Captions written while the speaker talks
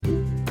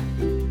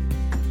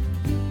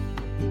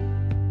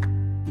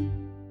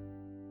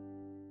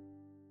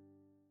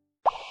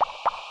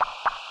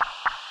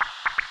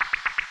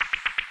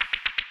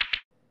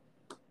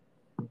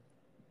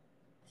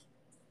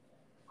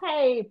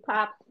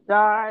Pop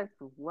stars,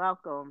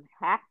 welcome.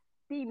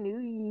 Happy New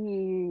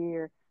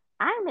Year.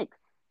 I'm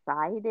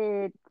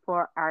excited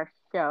for our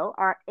show,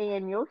 our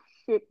annual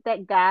shit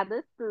that got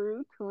us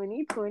through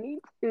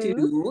 2022,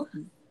 Two.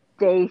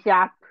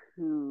 Deja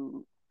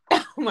Vu.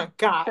 Oh my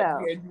God, So,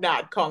 we're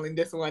not calling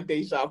this one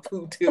Deja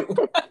Vu 2. Deja Vu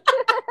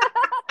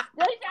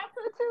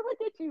 2,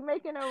 look at you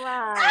making a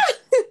rhyme.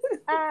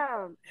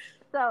 Um,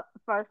 so,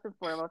 first and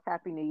foremost,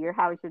 Happy New Year.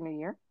 How was your New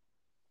Year?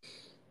 It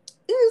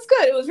was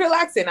good. It was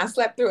relaxing. I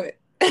slept through it.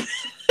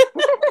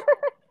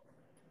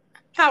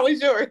 How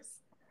was yours?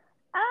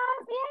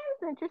 Yeah,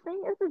 it's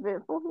interesting. It's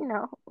eventful.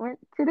 Went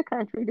to the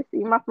country to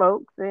see my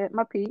folks and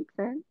my peeps,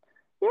 and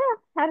yeah,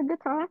 had a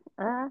good time.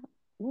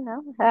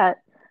 Had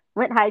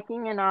went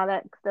hiking and all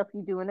that stuff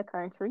you do in the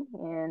country,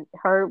 and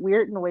heard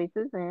weird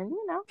noises, and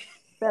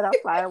set up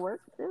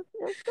fireworks.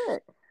 It's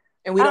good.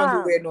 And we don't do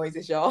Um, weird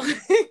noises, y'all.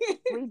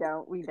 we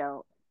don't.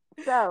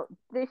 So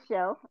this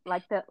show,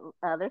 like the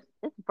others,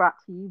 is brought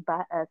to you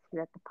by us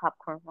here at the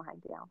Popcorn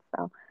Wind Down.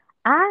 So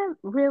I'm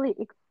really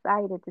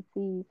excited to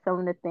see some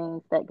of the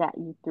things that got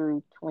you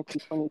through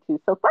 2022.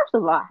 So first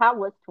of all, how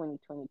was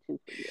 2022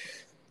 for you?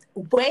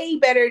 Way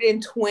better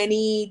than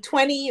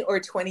 2020 or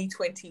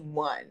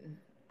 2021.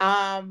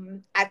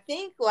 I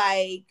think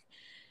like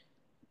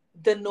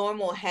the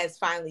normal has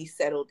finally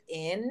settled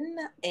in,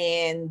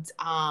 and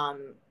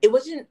it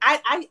wasn't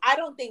I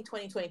don't think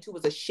 2022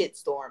 was a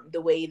shitstorm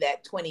the way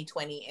that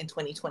 2020 and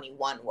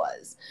 2021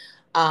 was.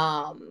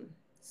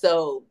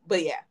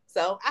 But yeah,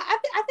 so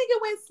I think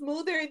it went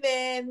smoother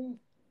than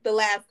the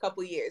last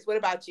couple years. What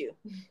about you?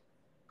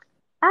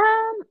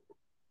 Um,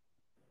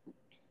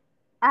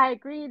 I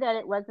agree that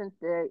it wasn't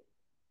the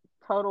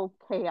total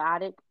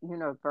chaotic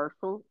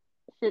universal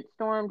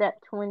shitstorm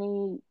that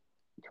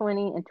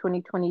 2020 and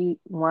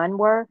 2021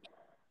 were.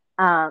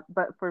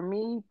 But for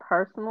me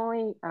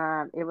personally,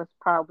 it was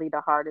probably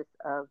the hardest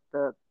of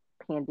the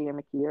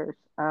pandemic years.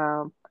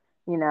 The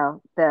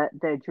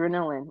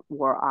adrenaline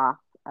wore off,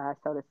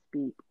 so to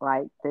speak.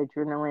 Like the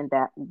adrenaline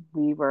that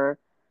we were,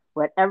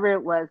 whatever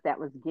it was that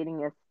was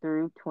getting us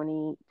through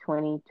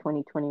 2020,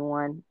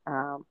 2021.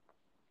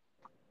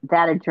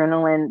 That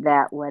adrenaline,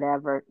 that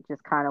whatever,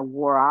 just kind of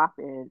wore off.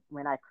 And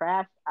when I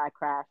crashed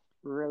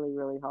really,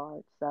 really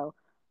hard. So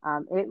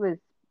it was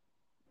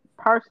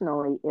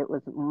personally, it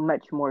was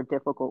much more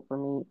difficult for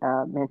me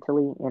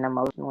mentally and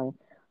emotionally.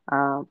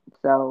 And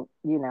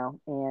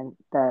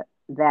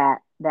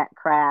that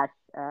crash,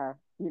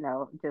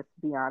 just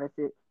be honest,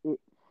 it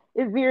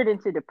veered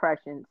into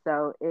depression.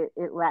 So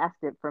it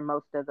lasted for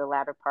most of the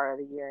latter part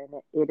of the year,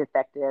 and it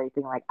affected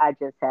everything. Like I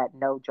just had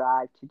no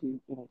drive to do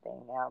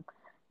anything,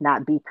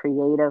 not be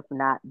creative,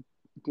 not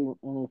do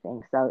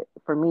anything. So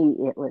for me,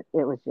 it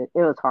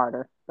was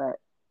harder, but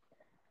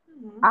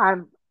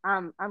Mhm.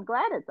 I'm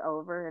glad it's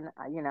over, and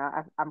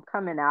I'm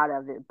coming out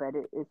of it, but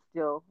it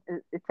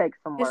takes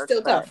some It's work,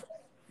 still but tough.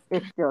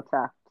 it's still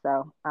tough.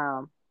 So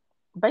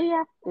but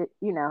yeah,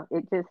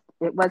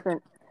 it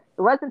wasn't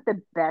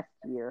the best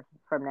year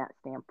from that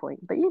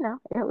standpoint, but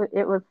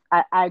it was.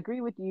 I agree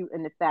with you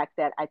in the fact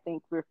that I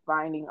think we're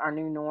finding our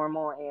new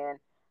normal and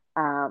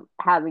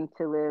having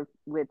to live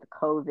with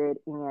COVID,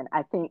 and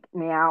I think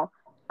now.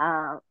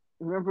 Um,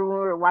 Remember when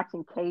we were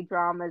watching K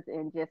dramas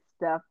and just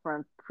stuff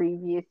from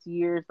previous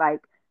years, like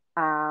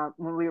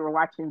when we were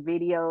watching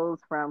videos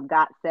from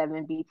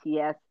GOT7,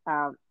 BTS,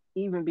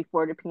 even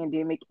before the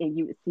pandemic, and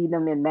you would see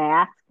them in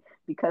masks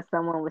because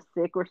someone was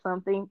sick or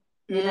something,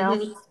 you know?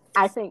 Hmm.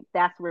 I think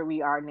that's where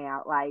we are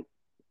now. Like,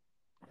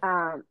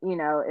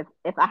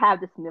 if I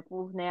have the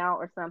sniffles now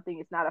or something,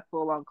 it's not a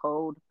full on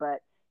cold, but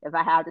if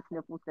I have the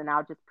sniffles, then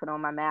I'll just put on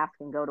my mask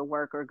and go to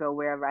work or go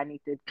wherever I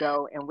need to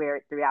go and wear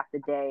it throughout the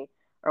day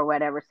or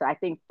whatever. So I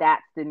think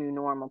that's the new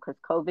normal because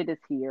COVID is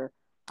here.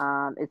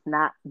 It's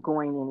not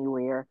going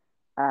anywhere.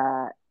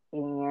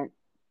 And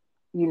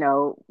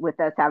with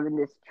us having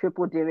this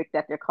triple demic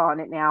that they're calling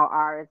it now,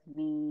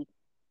 RSV.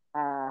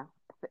 I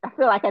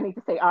feel like I need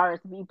to say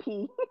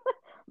RSVP,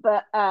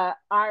 but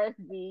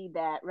RSV,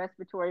 that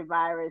respiratory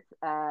virus,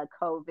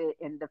 COVID,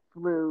 and the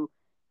flu,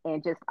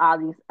 and just all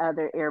these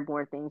other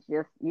airborne things.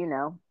 Just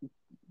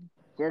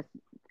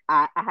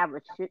I have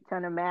a shit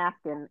ton of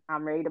masks, and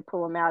I'm ready to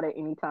pull them out at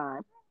any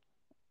time.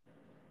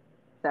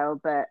 So,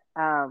 but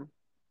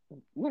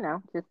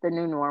just the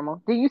new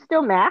normal. Do you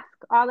still mask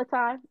all the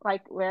time,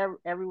 like wherever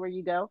everywhere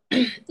you go?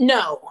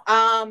 No.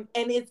 And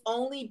it's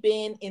only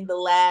been in the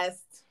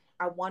last,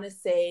 I want to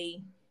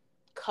say,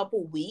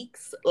 couple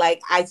weeks.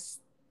 Like I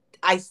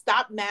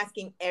stopped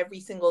masking every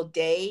single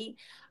day.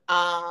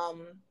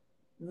 Um,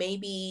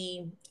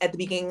 Maybe at the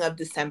beginning of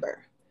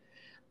December.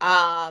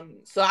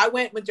 So I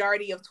went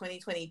majority of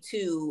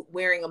 2022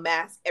 wearing a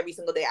mask every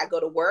single day. I go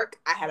to work,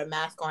 I had a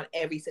mask on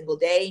every single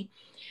day.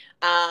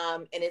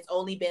 And it's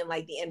only been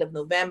like the end of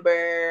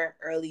November,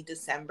 early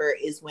December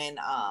is when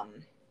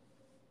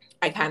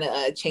I kind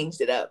of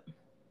changed it up.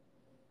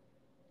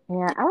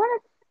 Yeah, I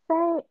want to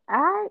say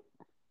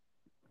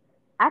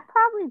I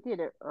probably did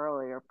it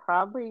earlier,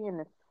 probably in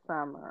the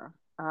summer.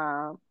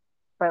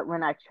 But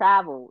when I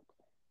traveled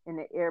in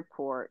the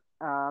airport,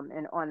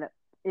 and on the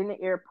in the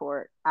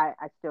airport, I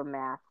still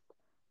masked.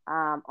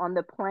 On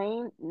the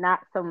plane, not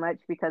so much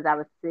because I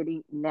was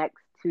sitting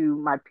next to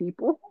my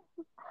people.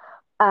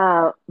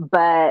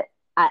 But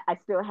I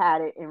still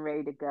had it and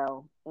ready to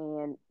go.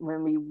 And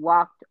when we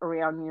walked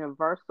around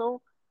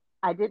Universal,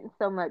 I didn't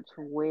so much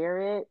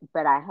wear it,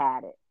 but I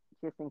had it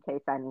just in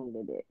case I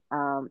needed it.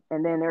 And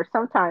then there's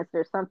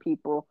some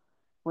people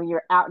when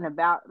you're out and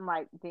about, I'm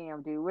like,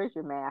 damn, dude, where's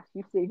your mask?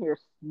 You sit here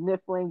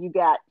sniffling, you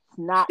got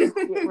snot and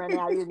shit running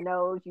out of your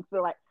nose. You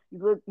feel like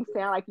you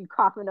sound like you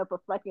coughing up a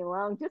fucking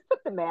lung. Just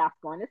put the mask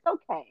on. It's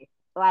okay.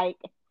 Like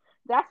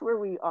that's where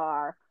we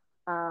are.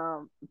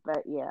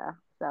 But yeah,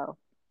 so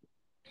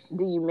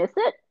do you miss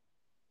it?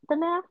 The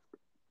mask?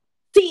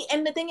 See,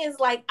 and the thing is,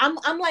 like,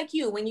 I'm like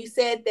you when you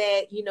said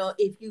that,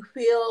 if you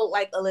feel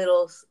like a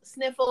little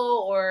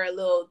sniffle or a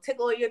little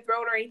tickle in your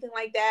throat or anything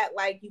like that,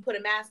 like you put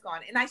a mask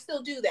on, and I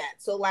still do that.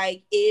 So,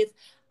 like, if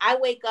I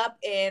wake up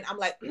and I'm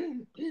like,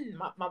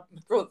 my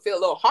throat feel a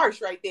little harsh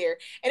right there,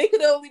 and it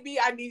could only be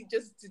I need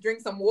just to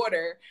drink some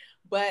water.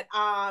 But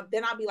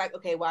then I'll be like,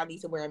 okay, well, I need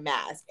to wear a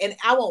mask, and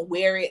I won't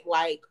wear it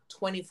like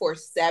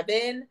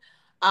 24/7.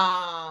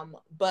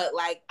 But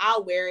like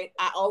I'll wear it.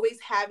 I always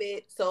have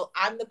it. So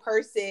I'm the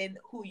person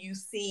who you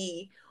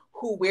see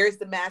who wears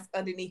the mask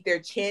underneath their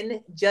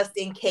chin just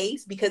in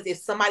case, because if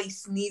somebody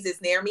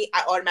sneezes near me,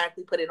 I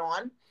automatically put it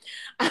on.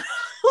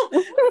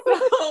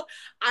 So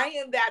I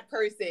am that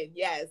person.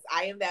 Yes,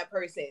 I am that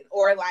person.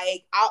 Or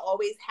like I'll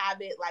always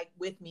have it like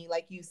with me,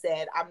 like you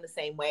said, I'm the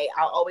same way.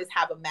 I'll always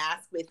have a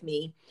mask with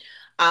me.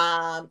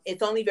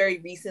 It's only very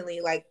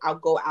recently, like I'll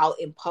go out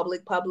in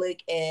public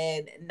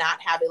and not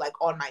have it like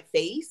on my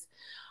face.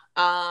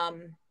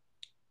 Um,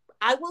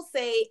 I will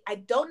say I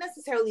don't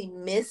necessarily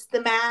miss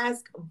the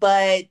mask,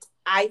 but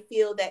I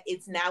feel that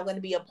it's now going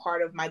to be a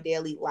part of my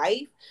daily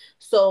life.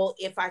 So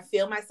if I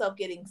feel myself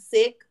getting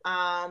sick,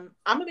 I'm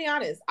gonna be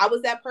honest. I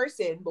was that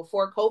person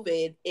before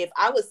COVID. If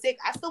I was sick,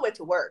 I still went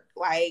to work.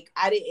 Like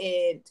I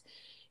didn't,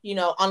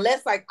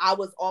 unless like I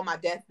was on my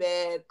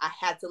deathbed, I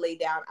had to lay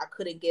down, I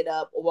couldn't get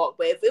up or walk.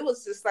 But if it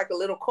was just like a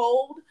little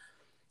cold,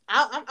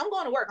 I'm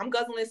going to work. I'm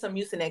guzzling some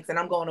Mucinex and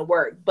I'm going to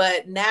work.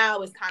 But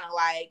now it's kind of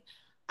like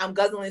I'm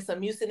guzzling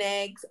some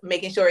Mucinex,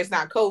 making sure it's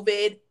not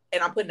COVID,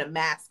 and I'm putting a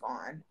mask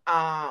on,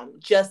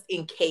 just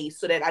in case,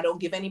 so that I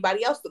don't give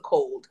anybody else the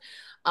cold.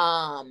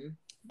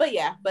 But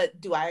yeah,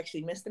 but do I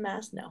actually miss the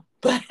mask? No,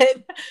 but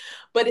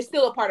it's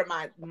still a part of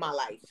my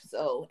life.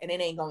 So, and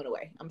it ain't going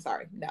away. I'm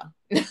sorry, no.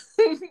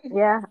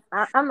 Yeah,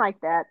 I'm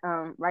like that.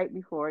 Right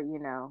before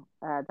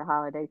the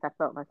holidays, I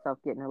felt myself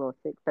getting a little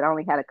sick, but I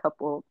only had a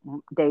couple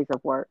days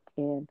of work,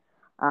 and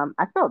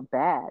I felt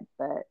bad,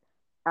 but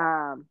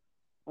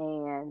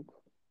and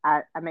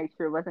I made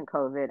sure it wasn't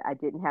COVID. I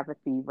didn't have a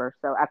fever,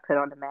 so I put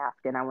on the mask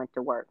and I went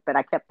to work, but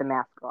I kept the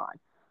mask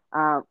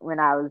on. When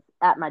I was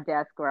at my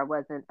desk or I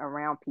wasn't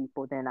around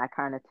people, then I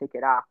kind of took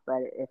it off.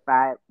 But if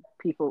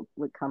people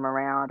would come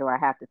around or I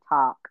have to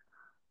talk,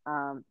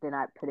 then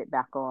I put it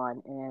back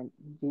on, and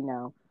you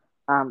know,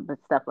 but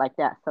stuff like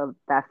that. So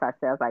that's why I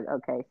said I was like,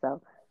 okay,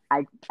 so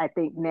I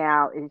think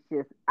now it's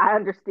just I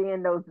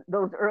understand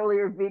those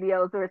earlier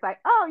videos where it's like,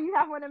 oh, you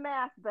have on a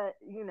mask, but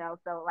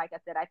so like I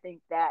said, I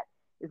think that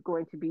is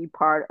going to be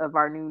part of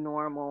our new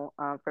normal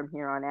from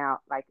here on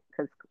out, like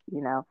because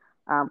you know.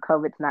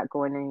 COVID's not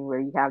going anywhere.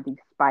 You have these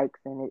spikes,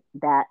 and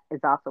that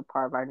is also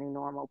part of our new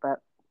normal. But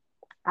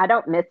I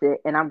don't miss it,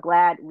 and I'm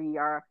glad we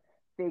are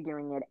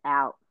figuring it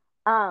out.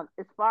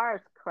 As far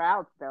as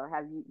crowds though,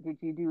 did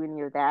you do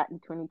any of that in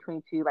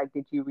 2022? Like,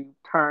 did you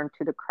return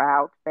to the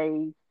crowd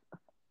phase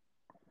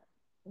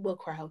What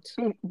crowd?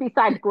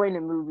 besides going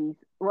to movies?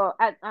 Well,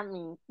 I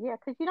mean, yeah,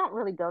 because you don't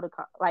really go to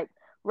like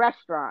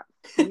restaurants.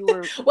 You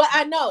were Well,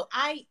 I know.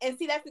 And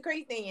see that's the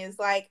crazy thing is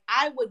like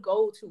I would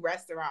go to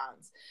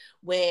restaurants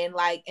when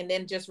like and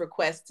then just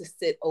request to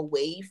sit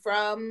away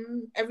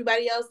from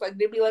everybody else. Like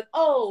they'd be like,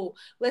 "Oh,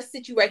 let's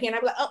sit you right here." And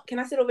I'd be like, "Oh, can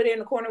I sit over there in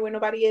the corner where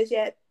nobody is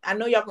yet? I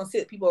know y'all gonna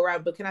sit people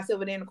around, but can I sit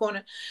over there in the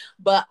corner?"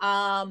 But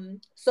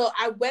so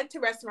I went to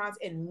restaurants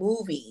and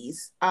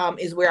movies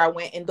is where I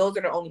went, and those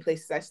are the only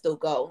places I still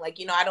go. Like,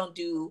 I don't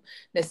do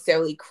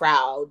necessarily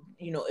crowd,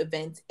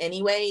 events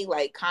anyway,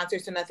 like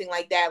concerts or nothing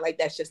like that. Like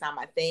that's just not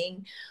my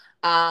thing.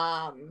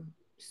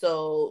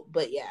 So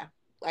but yeah,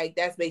 like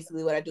that's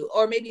basically what I do.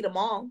 Or maybe the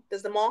mall.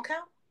 Does the mall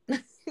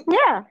count?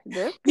 yeah.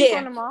 There's people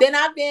in Yeah. the mall. Then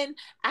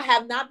I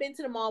have not been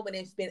to the mall when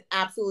it's been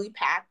absolutely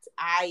packed.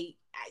 I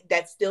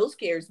that still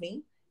scares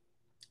me.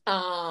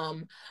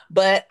 Um,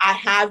 but I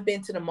have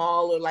been to the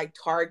mall or like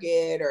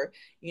Target or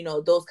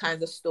those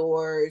kinds of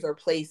stores or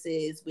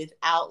places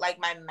without like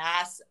my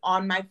mask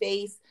on my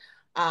face.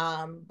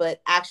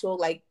 But actual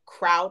like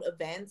crowd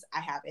events,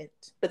 I haven't.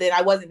 But then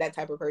I wasn't that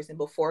type of person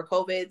before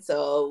COVID,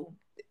 so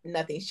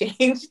nothing's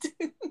changed.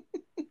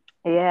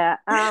 Yeah.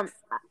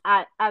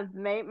 I've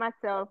made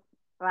myself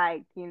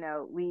like,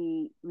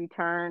 we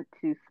returned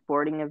to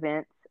sporting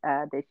events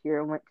this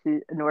year. Went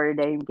to a Notre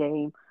Dame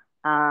game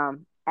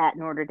at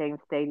Notre Dame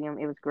Stadium.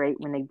 It was great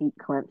when they beat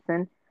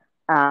Clemson.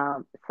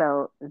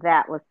 So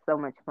that was so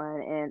much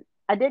fun. And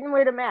I didn't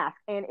wear the mask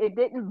and it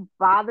didn't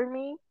bother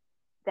me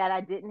that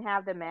I didn't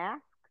have the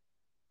mask.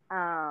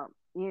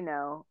 You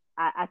know,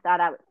 I thought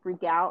I would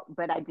freak out,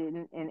 but I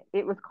didn't, and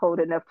it was cold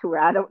enough to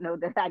where I don't know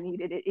that I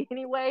needed it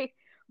anyway.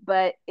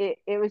 But it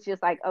was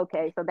just like,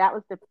 okay, so that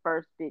was the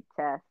first big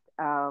test.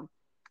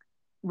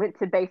 Went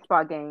to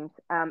baseball games.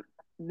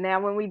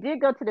 Now, when we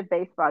did go to the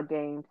baseball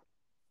games,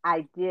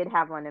 I did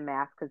have on a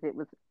mask because it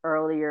was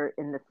earlier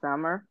in the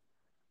summer.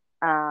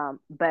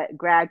 But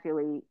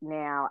gradually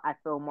now I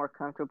feel more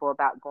comfortable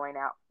about going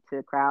out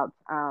to crowds.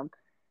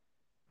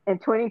 In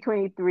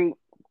 2023,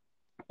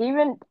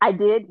 even I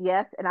did,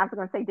 yes. And I was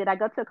going to say, did I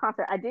go to a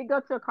concert? I did go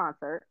to a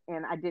concert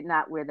and I did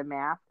not wear the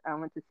mask. I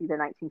went to see the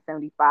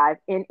 1975.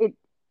 And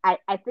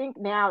I think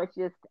now it's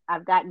just,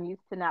 I've gotten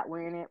used to not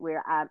wearing it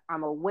where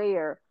I'm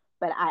aware,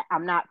 but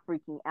I'm not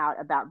freaking out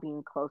about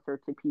being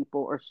closer to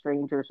people or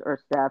strangers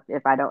or stuff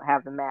if I don't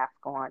have the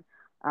mask on.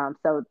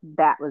 So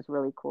that was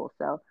really cool.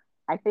 So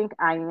I think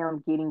I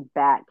am getting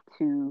back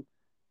to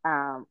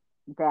um,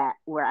 that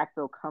where I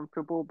feel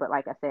comfortable. But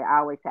like I say, I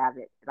always have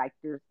it. Like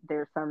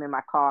there's some in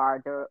my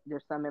car.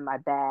 There's some in my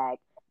bag.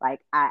 Like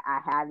I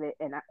have it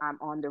and I'm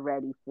on the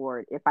ready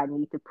for it. If I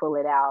need to pull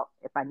it out,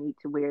 if I need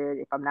to wear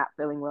it, if I'm not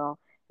feeling well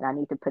and I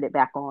need to put it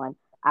back on,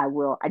 I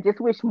will. I just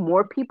wish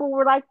more people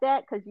were like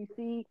that because you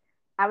see,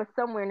 I was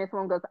somewhere and this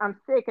one goes, I'm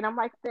sick. And I'm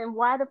like, then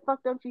why the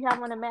fuck don't you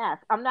have on a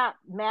mask? I'm not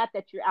mad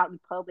that you're out in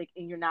public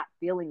and you're not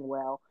feeling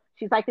well.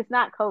 She's like, it's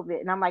not COVID.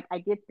 And I'm like, I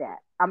get that.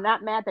 I'm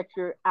not mad that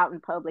you're out in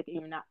public and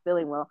you're not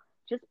feeling well.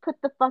 Just put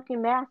the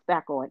fucking mask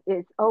back on.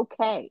 It's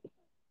okay.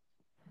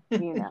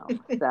 You know,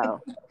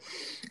 so.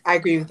 I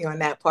agree with you on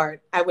that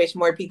part. I wish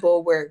more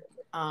people were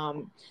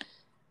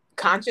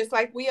conscious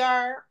like we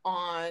are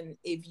on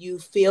if you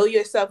feel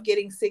yourself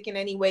getting sick in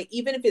any way,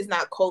 even if it's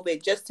not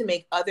COVID, just to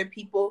make other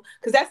people,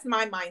 because that's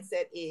my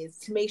mindset, is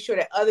to make sure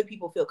that other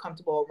people feel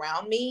comfortable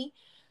around me.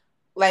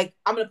 Like,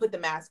 I'm gonna put the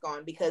mask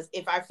on because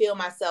if I feel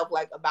myself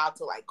like about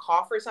to like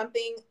cough or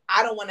something,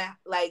 I don't want to,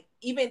 like,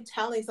 even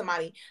telling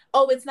somebody,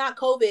 oh, it's not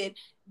COVID,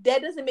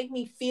 that doesn't make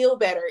me feel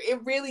better.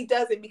 It really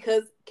doesn't,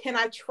 because can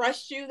I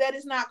trust you that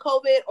it's not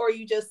COVID, or are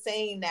you just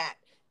saying that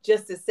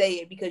just to say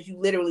it because you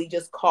literally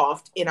just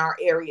coughed in our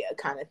area,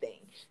 kind of thing.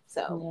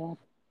 So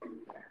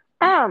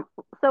Yeah.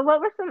 So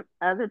what were some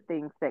other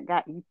things that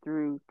got you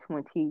through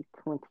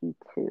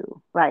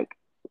 2022? Like,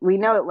 we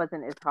know it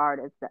wasn't as hard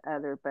as the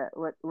other, but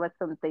what's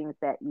some things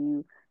that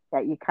you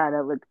kind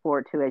of look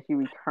forward to as you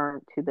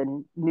return to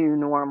the new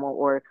normal,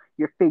 or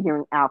you're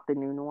figuring out the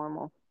new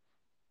normal?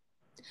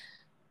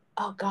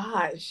 oh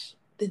gosh,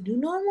 the new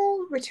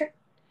normal return.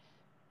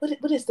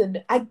 What is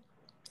the I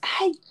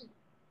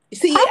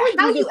see How would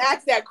how you you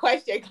ask that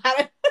question kind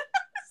of.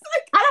 It's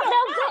like, I I don't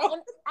don't know.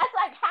 know. I was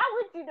like, how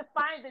would you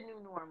define the new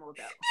normal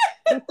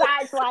though?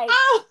 Besides like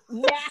Oh,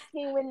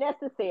 masking when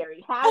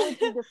necessary, how would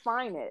you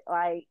define it?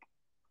 Like,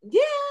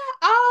 yeah.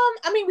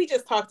 I mean, we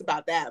just talked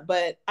about that,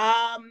 but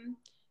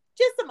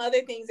just some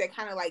other things that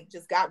kind of like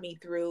just got me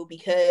through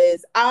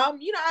because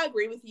I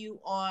agree with you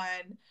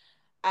on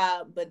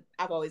but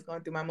I've always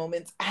gone through my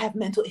moments. I have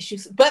mental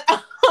issues,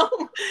 I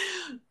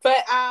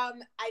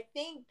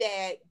think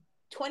that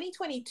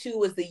 2022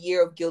 was the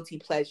year of guilty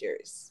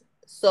pleasures.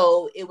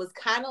 So it was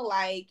kind of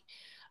like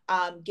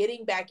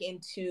getting back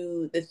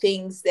into the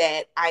things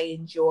that I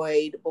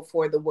enjoyed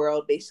before the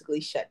world basically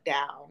shut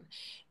down.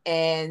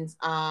 And,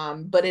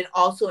 but it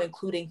also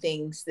including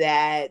things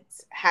that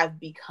have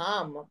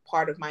become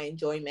part of my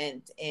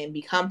enjoyment and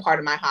become part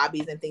of my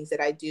hobbies and things that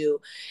I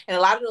do. And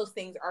a lot of those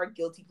things are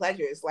guilty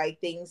pleasures,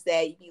 like things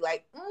that you'd be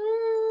like,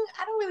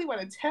 I don't really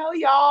want to tell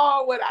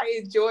y'all what I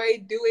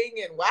enjoyed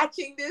doing and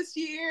watching this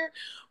year,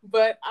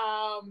 but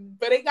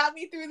it got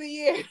me through the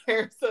year,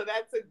 so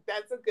that's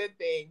a good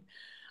thing.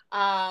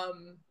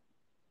 Um,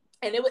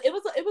 and it was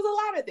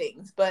a lot of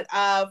things, but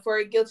for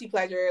a guilty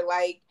pleasure,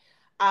 like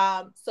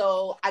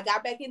so I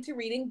got back into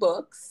reading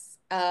books,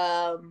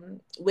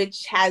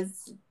 which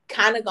has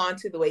kind of gone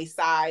to the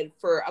wayside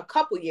for a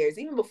couple years,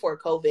 even before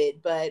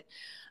COVID. But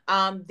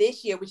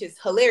this year, which is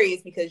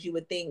hilarious because you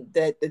would think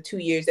that the 2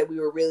 years that we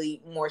were really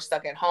more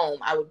stuck at home,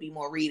 I would be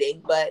more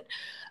reading, but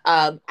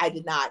I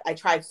did not. I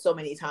tried so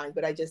many times,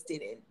 but I just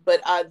didn't.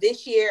 But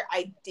this year,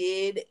 I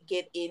did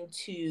get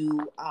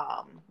into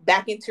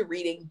back into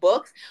reading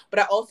books, but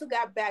I also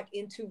got back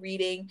into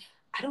reading.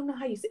 I don't know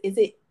how you say.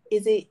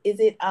 Is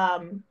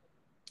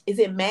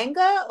it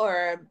manga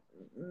or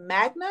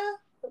magna?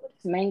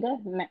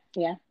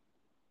 yeah.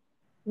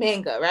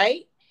 Manga,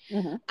 right?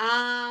 Mm-hmm.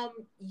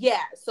 Yeah,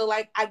 so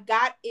like I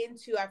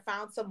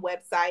found some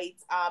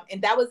websites,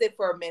 and that was it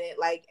for a minute.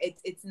 Like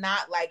it's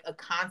not like a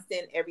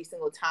constant every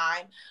single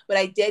time, but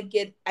I did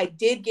get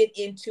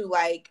into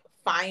like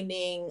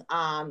finding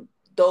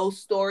those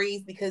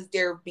stories because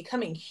they're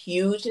becoming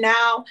huge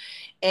now.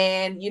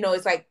 And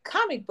it's like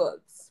comic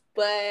books,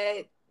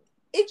 but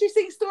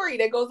interesting story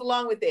that goes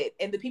along with it,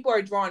 and the people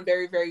are drawn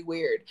very, very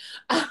weird.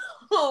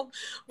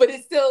 But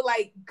it's still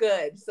like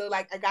good. So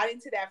like I got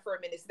into that for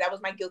a minute. So that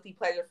was my guilty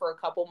pleasure for a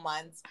couple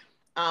months,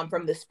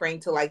 from the spring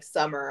to like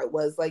summer. It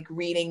was like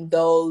reading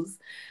those.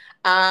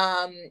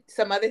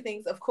 Some other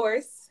things, of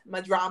course,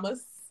 my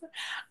dramas.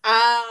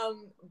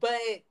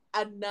 But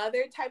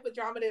another type of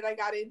drama that I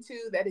got into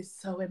that is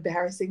so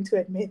embarrassing to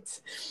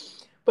admit,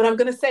 but I'm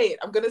gonna say it.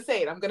 I'm gonna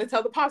say it. I'm gonna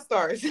tell the pop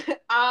stars.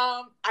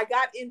 I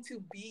got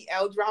into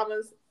BL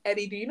dramas.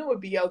 Eddie, do you know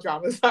what BL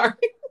dramas are?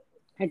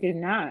 I do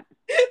not.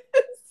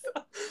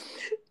 So,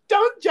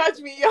 don't judge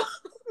me, y'all.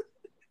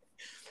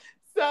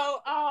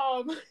 So,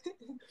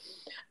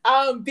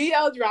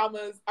 BL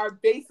dramas are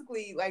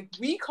basically like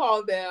we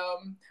call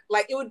them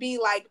like it would be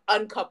like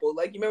Uncoupled.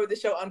 Like you remember the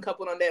show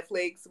Uncoupled on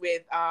Netflix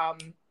with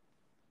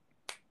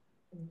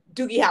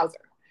Doogie Howser.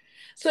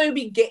 So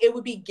it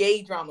would be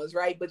gay dramas,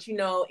 right? But you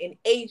know, in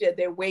Asia,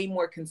 they're way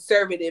more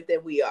conservative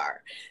than we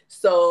are.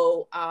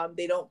 So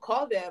they don't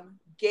call them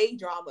gay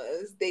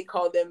dramas; they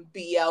call them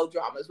BL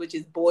dramas, which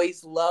is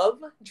boys love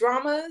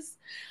dramas.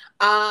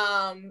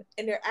 And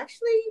they're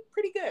actually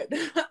pretty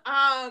good.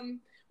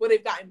 Well,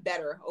 they've gotten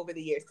better over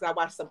the years because I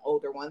watched some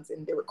older ones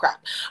and they were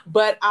crap.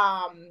 But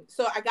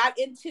so I got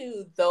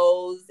into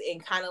those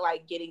and kind of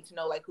like getting to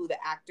know like who the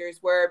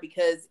actors were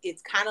because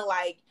it's kind of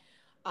like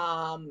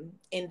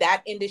in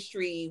that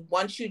industry,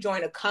 once you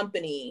join a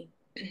company,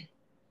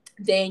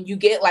 then you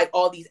get like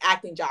all these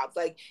acting jobs.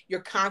 Like you're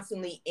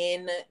constantly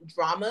in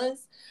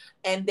dramas,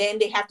 and then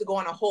they have to go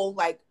on a whole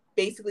like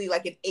basically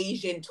like an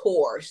Asian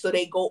tour. So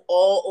they go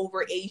all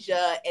over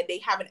Asia and they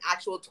have an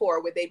actual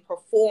tour where they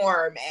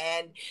perform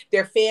and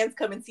their fans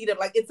come and see them.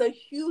 Like it's a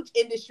huge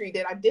industry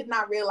that I did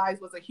not realize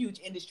was a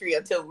huge industry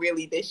until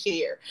really this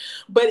year.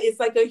 But it's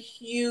like a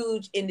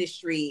huge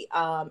industry.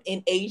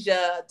 In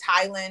Asia,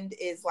 Thailand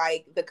is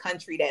like the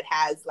country that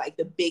has like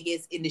the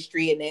biggest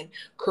industry, and then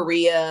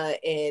Korea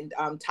and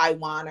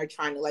Taiwan are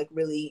trying to like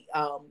really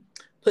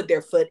put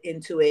their foot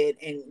into it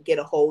and get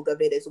a hold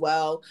of it as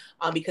well,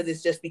 because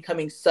it's just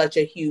becoming such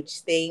a huge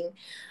thing.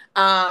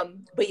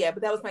 But yeah,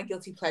 but that was my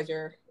guilty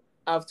pleasure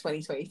of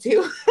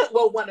 2022.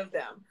 Well, one of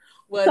them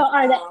was So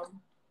are the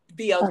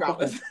BL okay.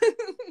 dramas.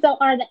 So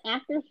are the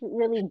actors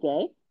really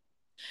gay?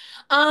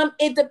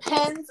 It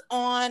depends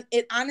on,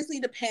 it honestly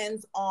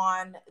depends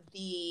on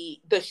the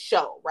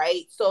show,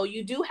 right? So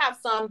you do have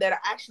some that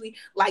are actually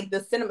like the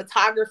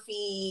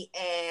cinematography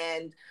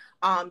and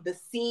the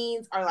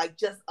scenes are like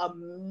just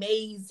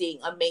amazing.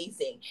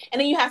 And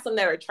then you have some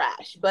that are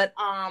trash. But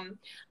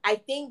I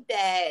think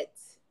that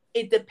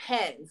it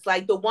depends.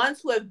 Like the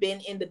ones who have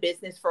been in the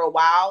business for a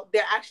while,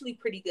 they're actually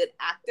pretty good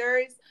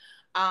actors.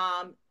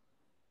 Um,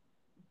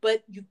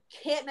 but you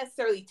can't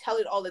necessarily tell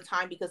it all the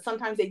time because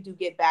sometimes they do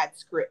get bad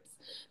scripts.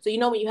 So you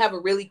know when you have a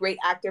really great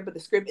actor, but the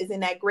script isn't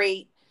that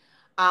great,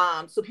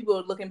 so people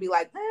would look and be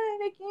like,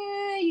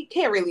 you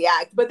can't really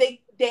act, but they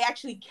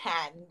actually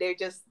can. They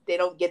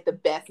don't get the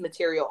best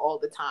material all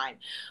the time.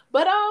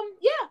 But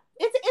yeah,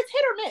 it's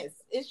hit or miss.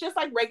 It's just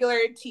like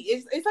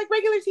it's like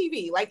regular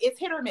TV. Like it's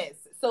hit or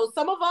miss. So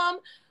some of them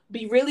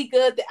be really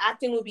good. The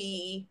acting will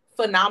be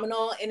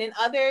phenomenal, and in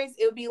others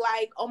it would be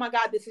like, oh my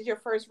god, this is your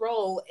first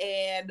role,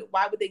 and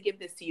why would they give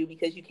this to you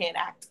because you can't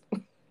act?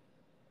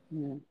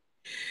 Mm.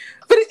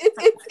 But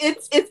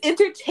it's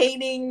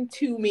entertaining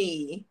to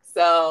me.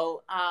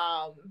 So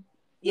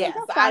yeah,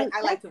 so I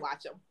like to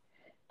watch them.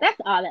 That's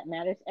all that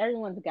matters.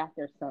 Everyone's got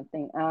their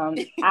something.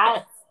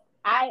 Yes.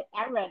 I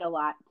read a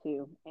lot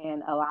too,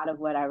 and a lot of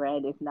what I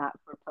read is not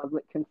for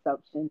public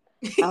consumption.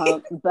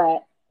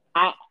 But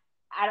I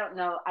I don't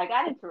know. I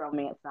got into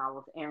romance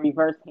novels and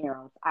reverse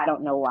harems. I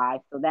don't know why.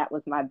 So that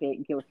was my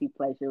big guilty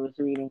pleasure, was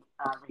reading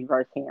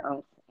reverse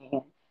harems,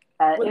 and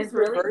What is it's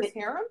really reverse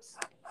harems?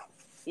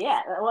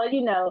 yeah.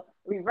 Well,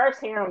 reverse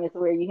harem is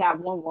where you have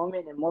one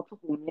woman and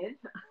multiple men.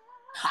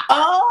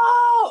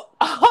 Oh,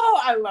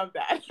 I love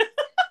that.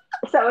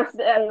 So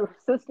it's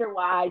sister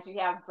wives, you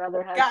have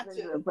brother husbands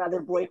Gotcha. or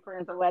brother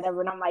boyfriends or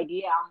whatever, and I'm like,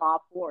 yeah, I'm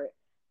all for it.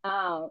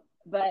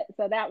 But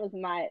so that was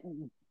my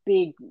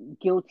big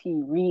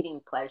guilty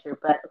reading pleasure.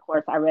 But of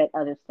course, I read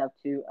other stuff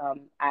too.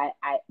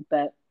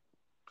 But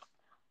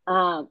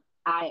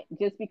I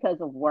just because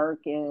of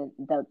work and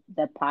the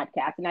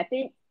podcast, and I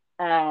think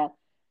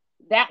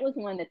that was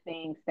one of the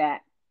things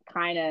that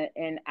kind of,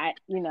 and I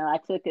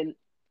took an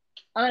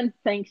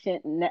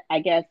unsanctioned, I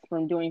guess,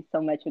 from doing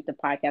so much with the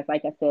podcast.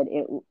 Like I said,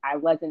 I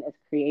wasn't as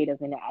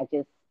creative, and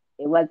it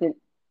wasn't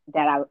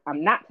that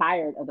I'm not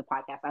tired of the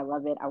podcast. I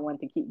love it. I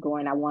wanted to keep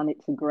going. I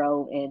wanted to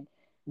grow and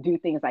do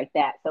things like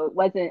that. So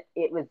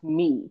it was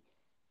me.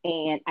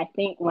 And I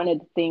think one of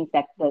the things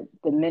that the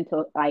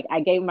mental, like,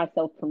 I gave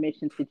myself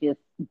permission to just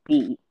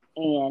be.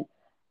 And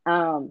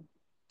um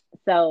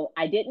so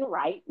I didn't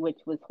write, which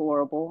was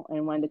horrible.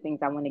 And one of the things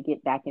I want to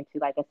get back into,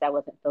 like I said, I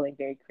wasn't feeling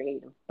very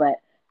creative, but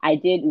I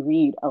did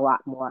read a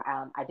lot more.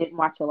 I didn't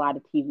watch a lot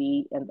of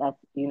TV, and that's,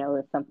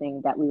 is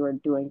something that we were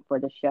doing for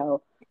the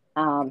show.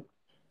 Um,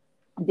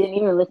 didn't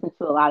even listen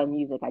to a lot of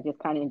music. I just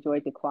kind of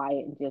enjoyed the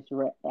quiet and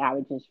I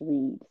would just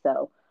read.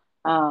 So,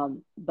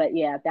 but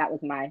yeah, that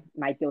was my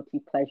guilty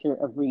pleasure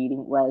of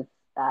reading was,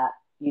 I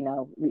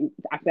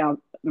found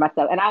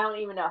myself, and I don't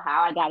even know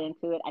how I got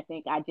into it. I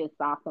think I just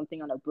saw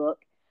something on a book.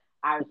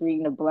 I was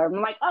reading a blurb.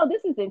 I'm like, oh,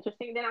 this is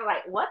interesting. Then I'm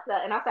like, what the?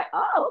 And I was like,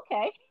 oh,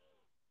 okay.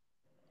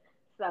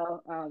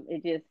 So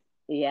it just,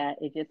 yeah,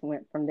 it just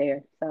went from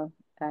there. So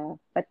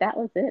But that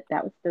was it.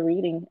 That was the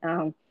reading.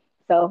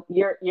 So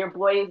your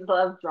boys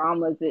love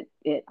dramas.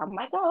 I'm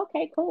like, oh,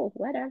 okay, cool,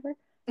 whatever.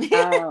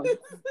 Um,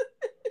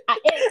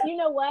 you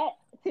know what?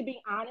 To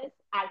be honest,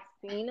 I've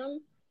seen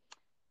them,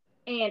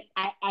 and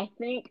I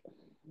think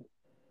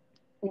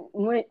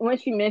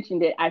once you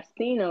mentioned it, I've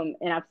seen them,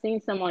 and I've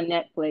seen some on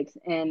Netflix,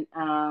 and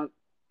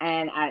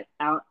and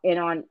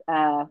on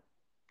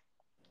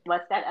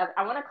what's that other,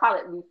 I want to call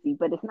it Lucy,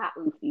 but it's not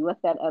Lucy.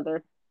 What's that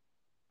other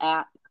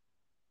app?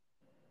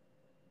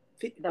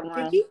 The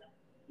one, Vicky?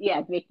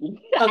 yeah, Vicky.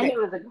 I Okay.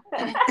 knew it was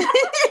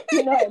a,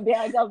 you know, there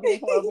I go being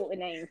horrible with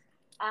names.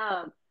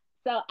 Um,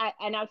 so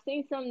I've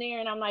seen some there,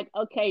 and I'm like,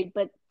 okay,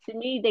 but to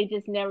me, they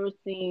just never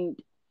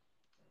seemed.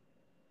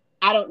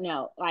 I don't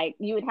know. Like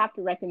you would have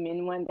to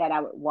recommend one that I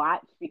would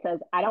watch because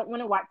I don't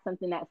want to watch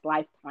something that's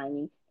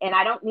lifetimey, and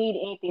I don't need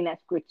anything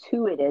that's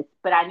gratuitous,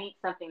 but I need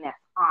something that's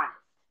honest.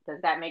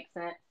 Does that make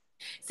sense?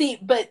 See,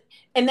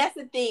 and that's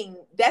the thing.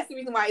 That's the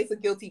reason why it's a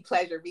guilty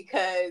pleasure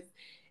because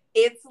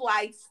it's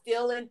like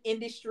still an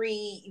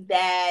industry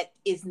that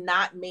is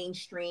not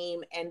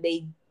mainstream and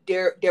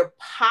they're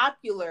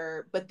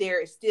popular, but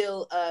they're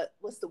still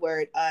what's the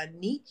word?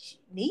 Niche?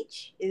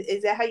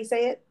 Is that how you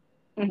say it?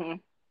 Mm-hmm.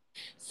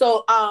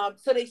 So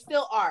they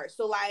still are.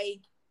 So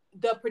like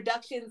the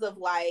productions of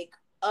like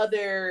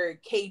other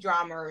K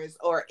dramas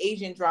or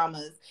Asian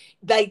dramas,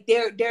 like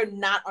they're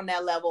not on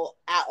that level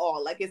at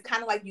all. Like it's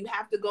kind of like you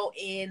have to go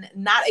in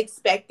not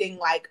expecting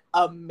like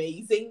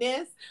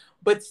amazingness,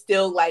 but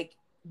still like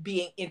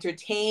being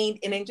entertained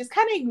and then just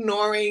kind of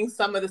ignoring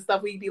some of the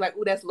stuff where you'd be like,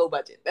 oh, that's low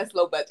budget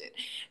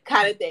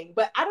kind of thing.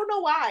 But I don't know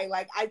why.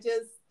 Like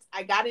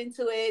I got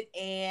into it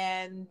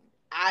and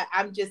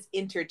I'm just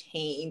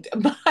entertained.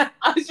 But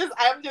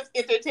I'm just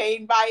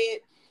entertained by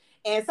it.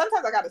 And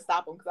sometimes I gotta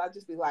stop them because I'll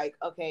just be like,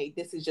 okay,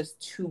 this is just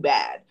too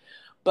bad.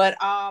 But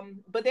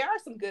there are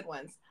some good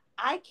ones.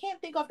 I can't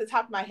think off the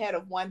top of my head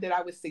of one that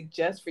I would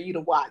suggest for you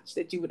to watch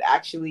that you would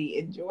actually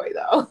enjoy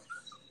though.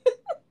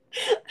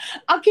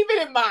 I'll keep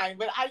it in mind,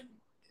 but I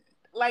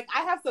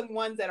have some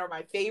ones that are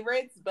my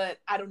favorites, but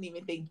I don't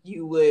even think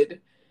you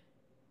would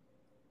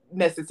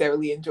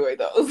necessarily enjoy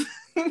those.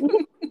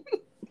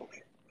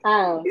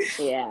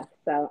 Yeah.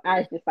 So I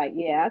was just like,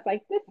 yeah, I was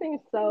like, this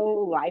seems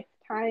so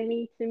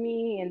lifetimey to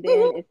me. And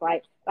then it's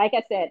like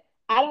I said,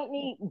 I don't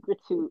need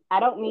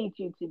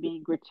you to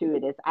be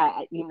gratuitous.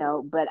 You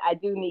know, but I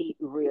do need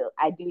real.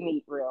 I do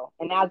need real.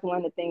 And that's one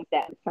of the things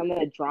that some of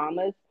the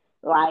dramas,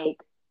 like,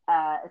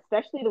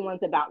 especially the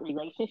ones about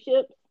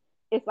relationships,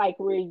 it's like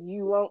where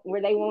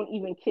they won't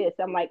even kiss.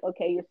 I'm like,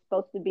 okay, you're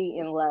supposed to be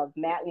in love,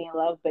 madly in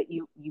love, but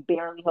you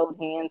barely hold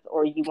hands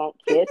or you won't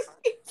kiss.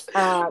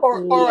 Or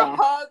a Yeah.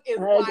 hug is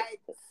Hug, like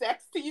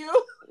sex to you.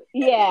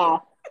 yeah.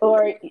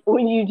 Or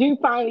when you do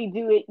finally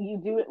do it, you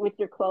do it with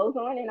your clothes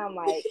on, and I'm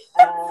like,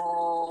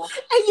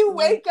 And you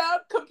wake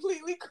up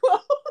completely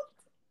clothed.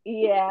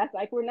 yeah, it's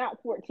like we're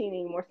not 14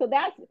 anymore. So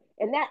that's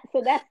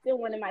still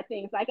one of my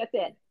things. Like I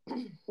said,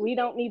 we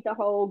don't need the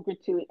whole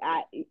gratuity,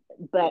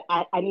 but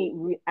I need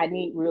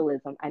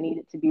realism. I need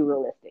it to be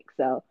realistic.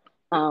 So,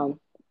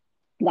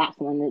 that's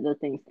one of the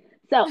things.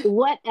 So,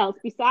 what else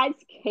besides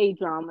K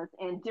dramas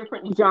and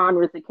different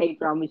genres of K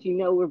dramas? You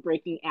know, we're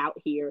breaking out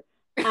here.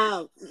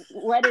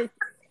 What is,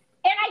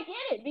 and I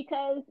get it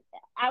because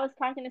I was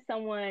talking to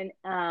someone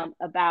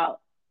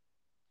about,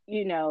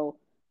 you know,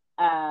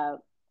 uh,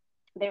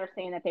 they were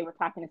saying that they were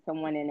talking to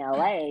someone in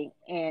LA,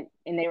 and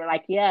they were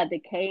like, yeah, the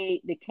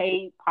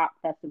K pop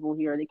festival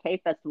here, the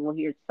K festival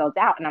here sells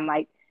out, and I'm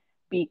like,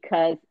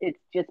 because it's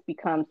just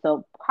become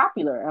so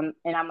popular,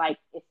 and I'm like,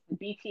 it's the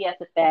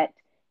BTS effect,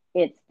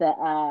 it's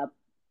the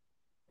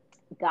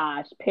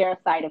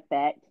parasite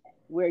effect,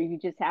 where you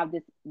just have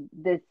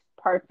this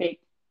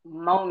perfect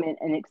moment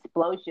and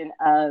explosion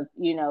of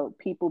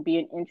people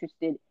being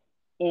interested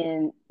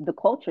in the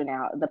culture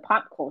now, the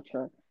pop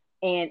culture,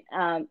 and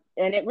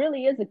it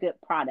really is a good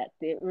product.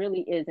 It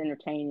really is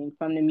entertaining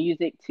from the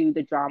music to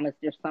the dramas.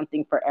 There's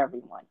something for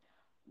everyone.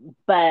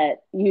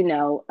 But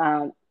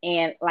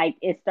and like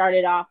it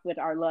started off with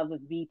our love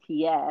of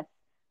BTS,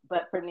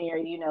 but from there,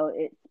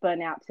 it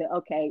spun out to,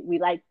 okay, we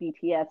like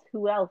BTS.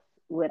 Who else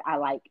would I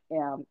like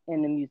in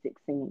the music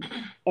scene?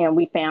 And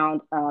we found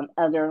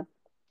other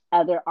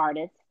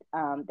artists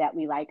that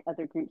we like,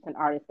 other groups and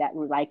artists that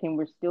we like, and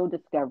we're still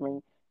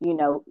discovering.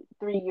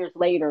 3 years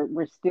later,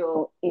 we're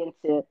still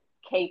into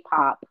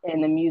K-pop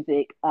and the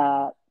music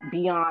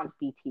beyond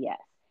BTS.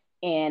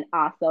 And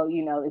also,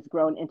 it's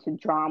grown into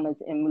dramas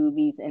and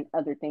movies and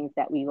other things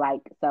that we like.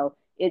 So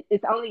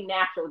it's only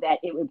natural that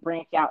it would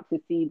branch out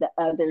to see the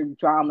other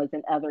dramas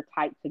and other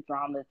types of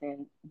dramas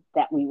in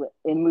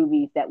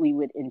movies that we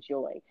would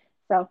enjoy.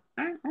 So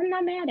I'm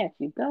not mad at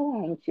you. Go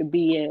on with your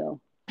BL.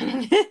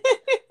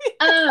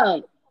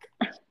 Um,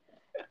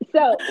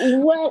 so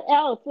what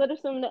else? What are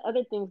some of the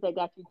other things that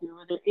got you through?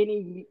 Were there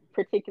any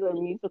particular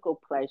musical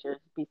pleasures?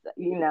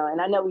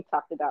 And I know we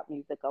talked about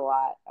music a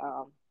lot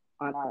on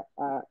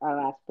our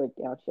last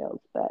breakdown shows,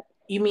 but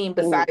You mean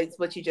besides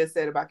what you just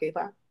said about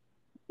K-pop?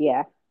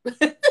 Yeah.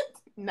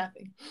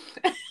 Nothing.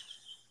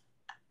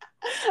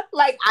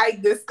 Like I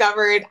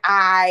discovered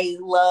I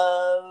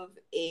love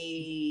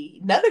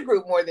another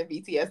group more than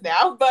BTS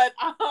now, but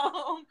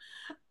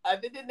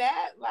other than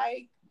that,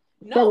 like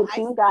no, I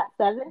 17 got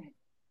seven.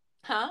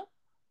 huh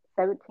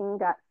 17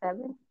 got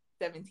seven.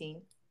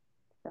 17.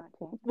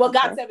 17. Well, Okay.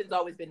 GOT7's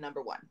always been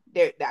number one.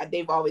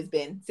 They've always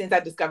been since I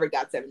discovered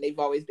GOT7. They've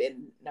always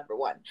been number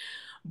one.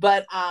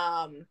 But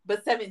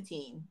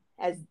 17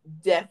 has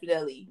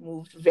definitely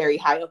moved very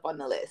high up on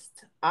the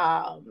list.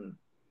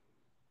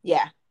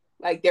 Yeah,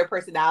 like their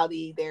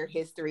personality, their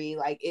history,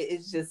 like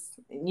it's just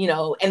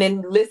and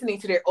then listening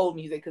to their old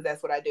music because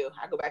that's what I do.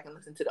 I go back and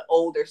listen to the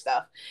older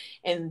stuff,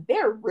 and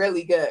they're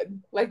really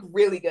good, like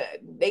really good.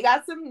 They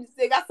got some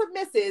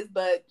misses,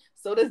 but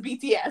so does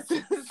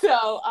BTS.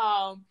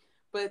 So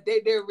but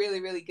they're really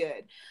really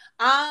good.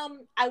 I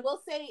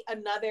will say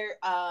another.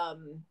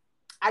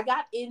 I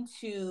got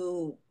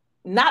into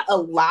not a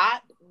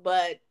lot,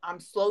 but I'm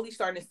slowly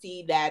starting to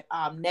see that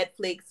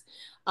Netflix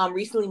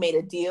recently made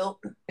a deal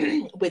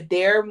with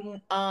their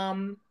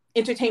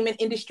entertainment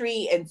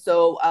industry, and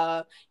so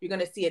you're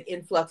going to see an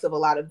influx of a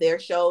lot of their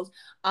shows,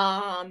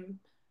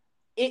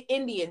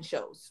 Indian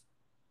shows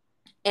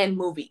and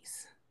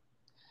movies.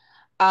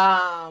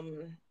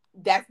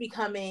 That's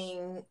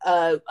becoming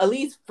at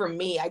least for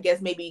me, I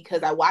guess maybe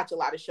because I watch a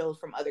lot of shows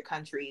from other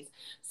countries.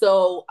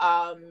 So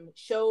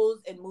shows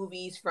and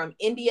movies from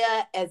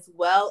India as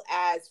well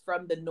as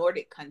from the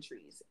Nordic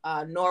countries,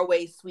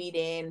 Norway,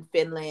 Sweden,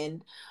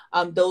 Finland,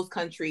 those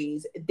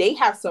countries, they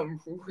have some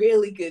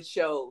really good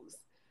shows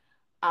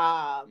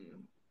um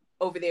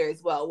over there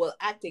as well. Well,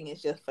 acting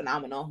is just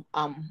phenomenal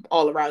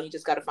all around. You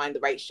just got to find the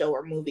right show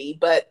or movie.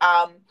 But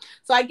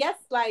so I guess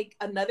like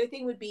another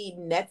thing would be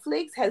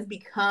Netflix has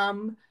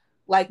become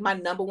like my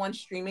number one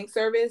streaming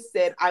service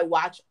that I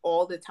watch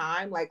all the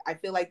time. Like I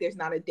feel like there's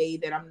not a day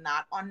that I'm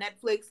not on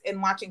Netflix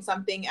and watching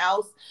something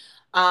else.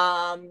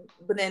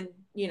 But then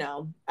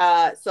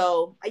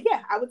so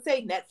yeah, I would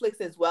say Netflix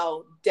as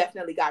well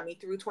definitely got me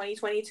through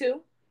 2022.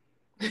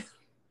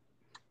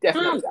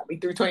 Definitely Um, got me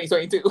through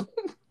 2022.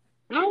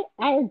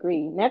 I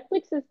agree.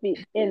 Netflix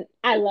is and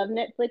I love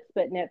Netflix,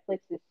 but Netflix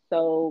is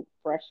so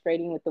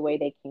frustrating with the way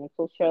they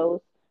cancel shows.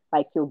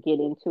 Like you'll get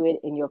into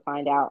it and you'll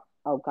find out,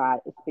 oh God,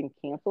 it's been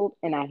canceled,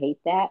 and I hate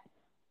that.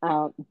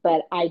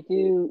 But I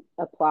do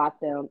applaud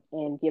them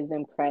and give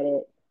them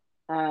credit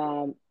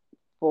um,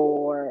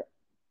 for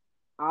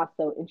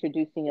also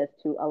introducing us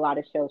to a lot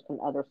of shows from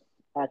other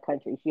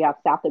countries. You have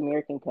South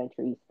American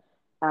countries,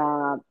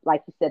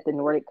 like you said, the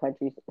Nordic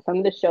countries. Some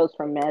of the shows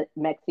from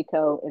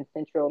Mexico and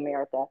Central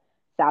America,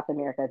 South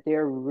America,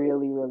 they're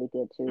really, really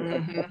good too,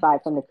 Mm-hmm. aside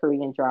from the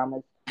Korean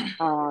dramas.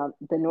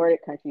 The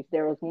Nordic countries,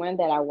 there was one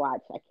that I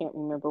watched. I can't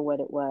remember what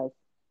it was.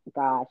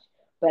 Gosh.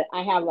 But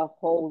I have a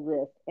whole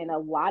list, and a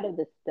lot of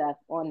the stuff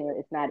on there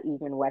is not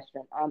even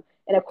Western.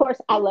 And of course,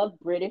 I love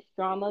British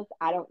dramas.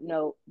 I don't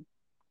know,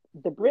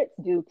 the Brits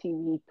do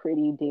TV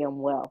pretty damn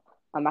well.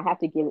 I have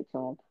to give it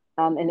to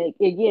them. And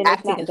again, it's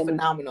Acting not is going to,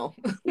 phenomenal.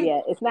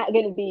 yeah, it's not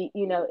going to be,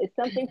 it's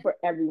something for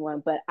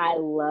everyone. But I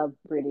love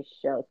British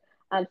shows.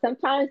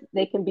 Sometimes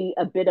they can be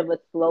a bit of a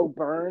slow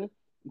burn,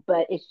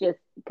 but it's just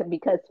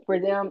because for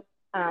them,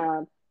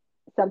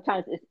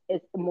 sometimes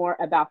it's more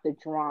about the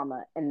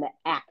drama and the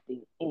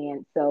acting.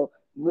 And so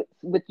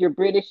with your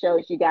British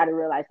shows, you got to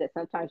realize that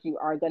sometimes you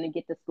are going to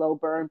get the slow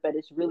burn, but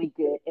it's really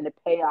good, and the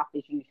payoff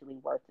is usually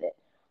worth it.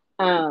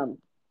 Um,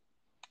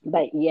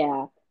 but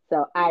yeah,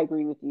 so I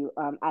agree with you.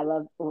 I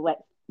love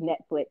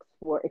Netflix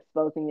for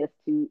exposing us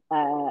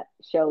to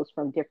shows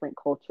from different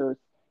cultures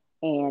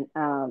and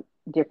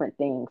different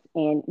things,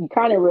 and you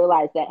kind of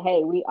realize that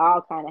hey, we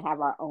all kind of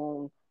have our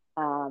own.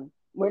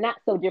 We're not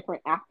so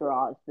different after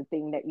all. It's the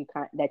thing that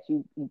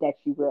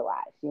you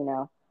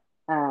realize.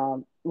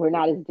 We're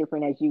not as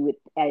different as you would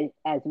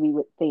as we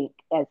would think,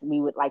 as we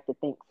would like to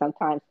think.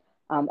 Sometimes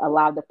a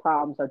lot of the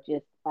problems are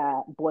just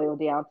boiled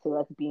down to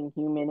us being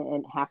human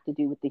and have to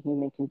do with the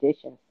human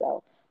condition.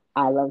 So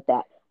I love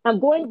that. I'm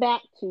going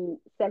back to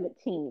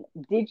 17.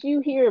 Did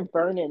you hear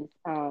Vernon's?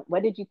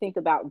 What did you think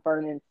about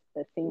Vernon's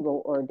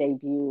single or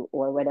debut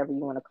or whatever you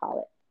want to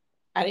call it?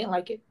 I didn't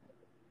like it.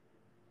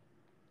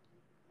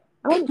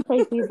 I wasn't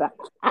crazy about.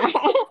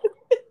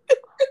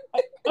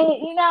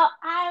 And,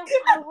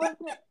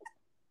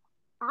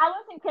 I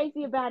wasn't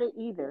crazy about it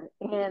either,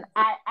 and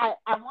I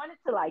wanted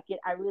to like it.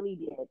 I really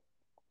did.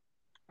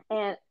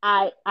 And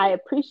I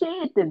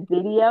appreciated the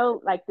video.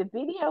 Like the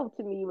video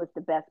to me was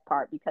the best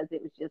part because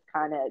it was just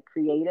kind of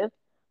creative.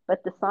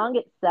 But the song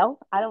itself,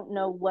 I don't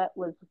know what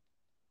was.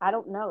 I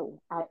don't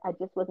know. I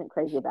just wasn't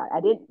crazy about it.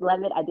 I didn't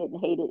love it. I didn't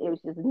hate it. It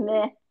was just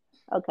meh.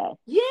 Okay.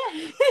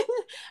 Yeah.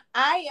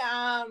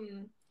 I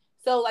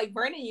so like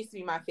Vernon used to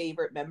be my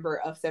favorite member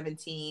of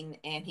 17,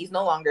 and he's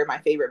no longer my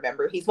favorite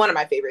member. He's one of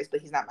my favorites,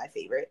 but he's not my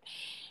favorite.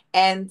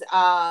 And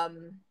I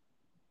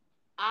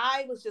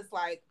was just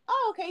like,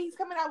 oh, okay, he's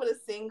coming out with a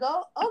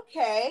single.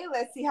 Okay,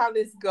 let's see how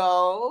this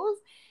goes.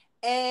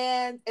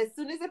 And as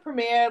soon as it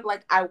premiered,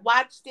 like I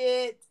watched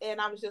it and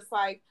I was just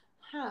like,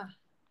 huh.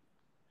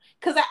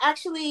 Because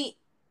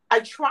I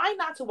try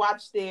not to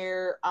watch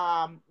their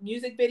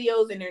music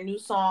videos and their new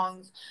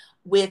songs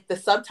with the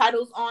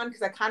subtitles on,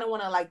 because I kind of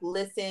want to like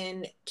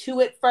listen to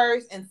it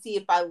first and see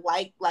if I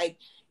like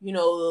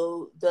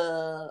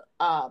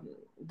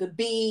the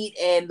beat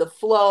and the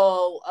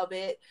flow of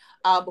it,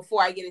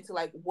 before I get into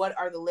like what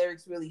are the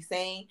lyrics really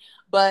saying.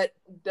 But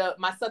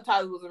my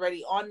subtitles was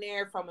already on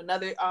there from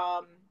another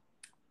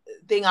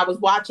thing I was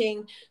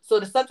watching, so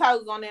the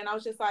subtitles was on there, and I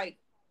was just like,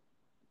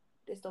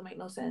 this don't make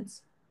no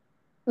sense.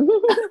 I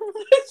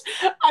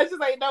was just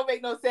like, it don't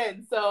make no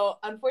sense. So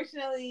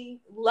unfortunately,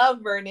 Love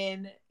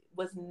Vernon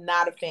was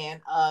not a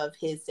fan of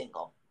his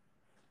single.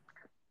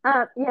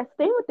 Yeah,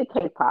 staying with the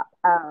K-pop.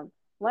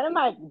 One of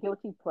my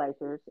guilty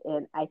pleasures,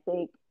 and I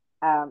think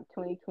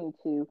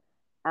 2022,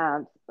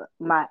 um,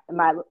 my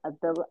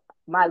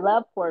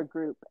love for a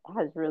group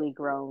has really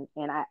grown,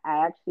 and I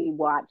actually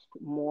watched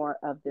more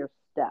of their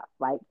stuff,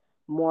 like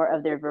more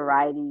of their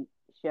variety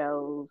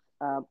shows,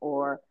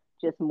 or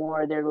just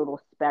more of their little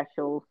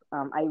specials.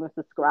 I even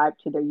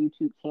subscribed to their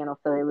YouTube channel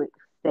so they would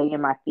stay in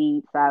my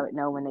feed, so I would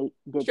know when they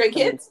did Stray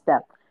some new Kids?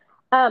 stuff.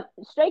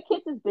 Stray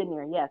Kids has been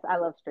there. Yes, I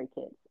love Stray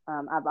Kids.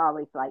 I've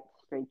always liked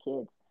Stray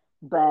Kids,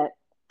 but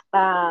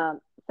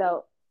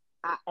so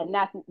and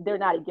that's they're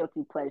not a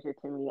guilty pleasure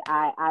to me.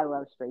 I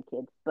love Stray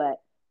Kids,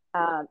 but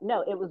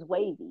no, it was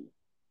Wavy,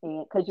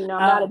 and because I'm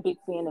not a Oh, big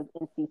fan of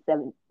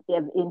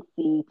of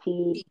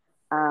NCT.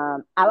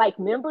 I like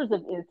members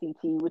of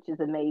NCT, which is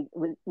amazing,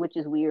 which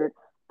is weird.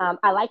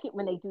 I like it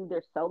when they do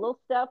their solo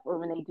stuff or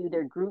when they do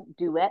their group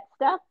duet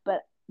stuff,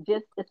 but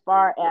just as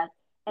far as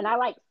and I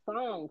like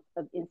songs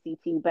of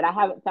NCT, but I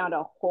haven't found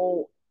a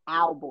whole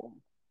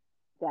album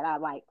that I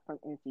like from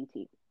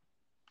NCT.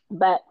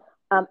 But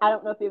I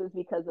don't know if it was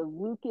because of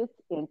Lucas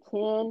and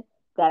Ten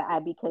that I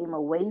became a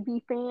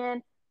Wavy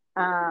fan.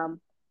 Um,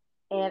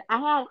 and I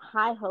had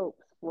high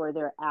hopes for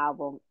their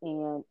album,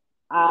 and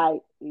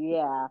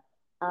yeah,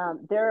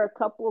 there are a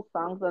couple of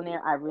songs on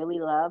there I really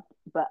loved,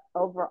 but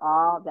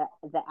overall, that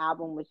the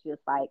album was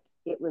just like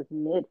it was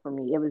mid for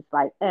me. It was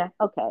like,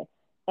 okay,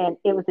 and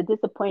it was a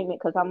disappointment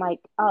because I'm like,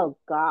 oh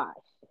gosh,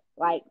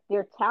 like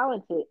they're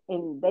talented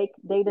and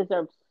they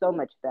deserve so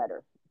much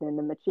better than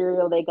the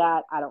material they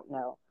got. I don't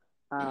know,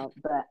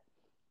 but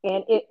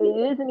and it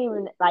isn't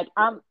even like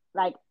I'm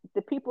like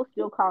the people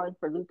still calling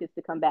for Lucas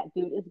to come back.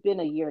 Dude, it's been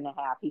a year and a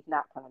half. He's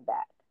not coming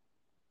back.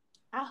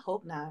 I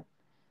hope not.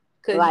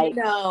 Because, Like,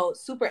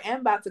 Super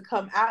M about to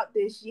come out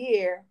this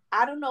year.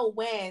 I don't know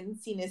when,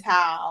 seeing as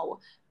how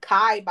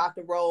Kai about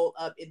to roll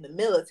up in the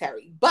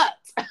military. But,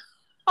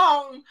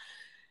 um,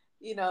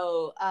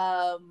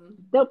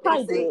 they'll they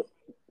probably do say, it.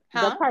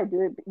 They'll huh? probably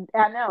do it.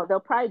 I know they'll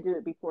probably do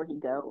it before he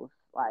goes.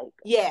 Like,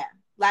 Yeah.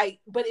 Like,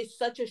 but it's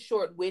such a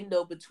short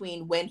window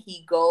between when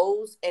he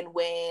goes and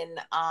when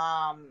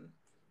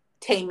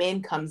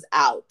Taemin comes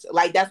out.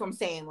 Like, that's what I'm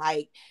saying.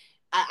 Like,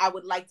 I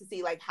would like to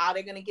see like how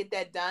they're gonna get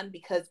that done,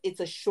 because it's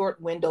a short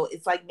window.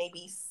 It's like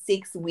maybe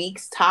 6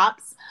 weeks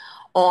tops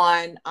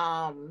on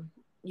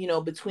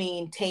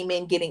between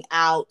Taemin getting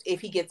out, if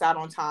he gets out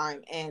on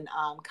time, and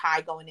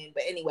Kai going in.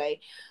 But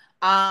anyway,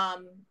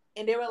 um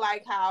and they were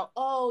like how,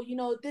 oh,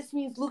 this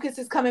means Lucas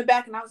is coming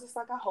back, and I was just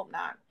like, I hope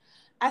not.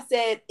 I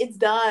said it's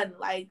done.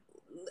 Like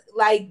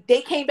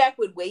they came back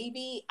with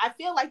Wavy. I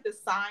feel like the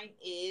sign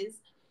is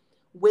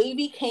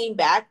Wavy came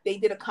back, they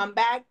did a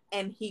comeback,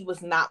 and he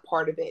was not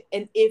part of it.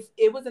 And if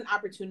it was an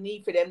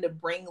opportunity for them to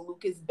bring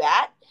Lucas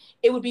back,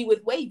 it would be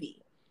with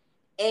Wavy.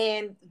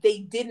 And they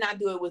did not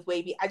do it with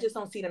Wavy. I just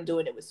don't see them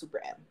doing it with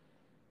Super M.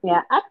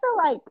 yeah, I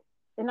feel like,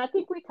 and I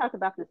think we talked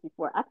about this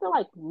before. I feel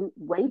like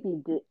Wavy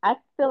did. I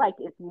feel like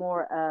it's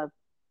more of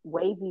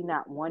Wavy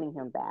not wanting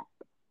him back,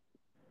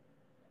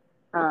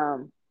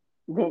 um,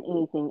 than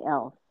anything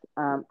else.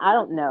 I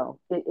don't know.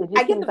 It I just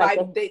get the seems like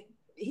vibe that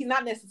he's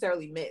not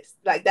necessarily missed.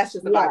 Like, that's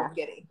just the vibe yeah, I'm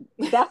getting.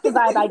 that's the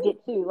vibe I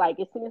get too. Like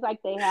it seems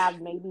like they have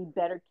maybe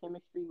better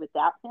chemistry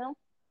without him.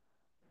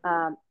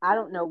 I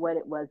don't know what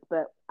it was,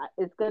 but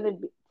it's gonna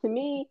be to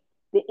me.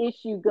 The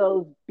issue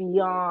goes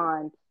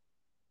beyond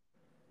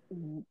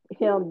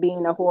him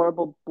being a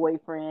horrible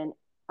boyfriend,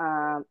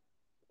 and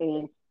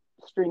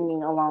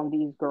stringing along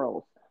these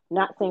girls.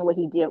 Not saying what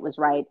he did was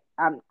right.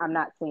 I'm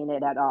not saying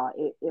it at all.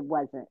 It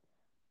wasn't.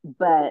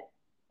 But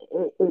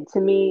to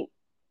me,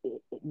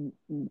 it,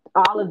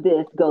 all of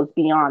this goes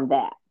beyond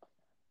that.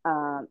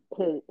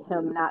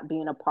 Him not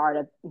being a part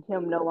of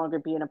him, no longer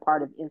being a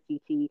part of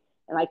NCT.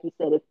 And like you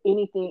said, if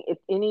anything, if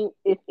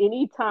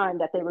any time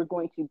that they were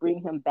going to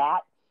bring him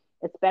back,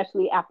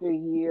 especially after a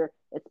year,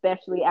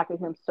 especially after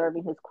him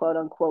serving his quote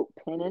unquote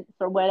penance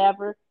or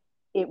whatever,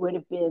 it would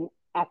have been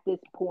at this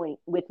point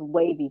with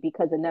Wavy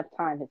because enough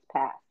time has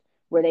passed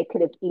where they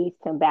could have eased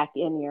him back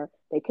in there.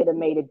 They could have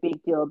made a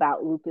big deal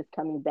about Lucas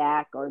coming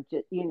back or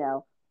just,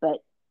 but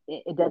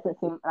it doesn't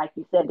seem like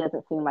you said, it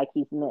doesn't seem like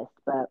he's missed.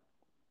 But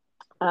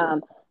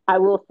um, I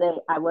will say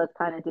I was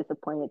kind of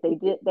disappointed.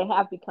 They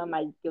have become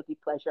my guilty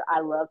pleasure. I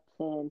love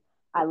Ten.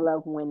 I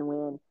love Win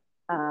Win.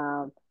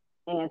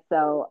 And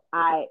so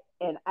I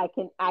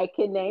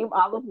can name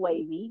all of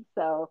Wavy.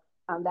 So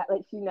That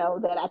lets you know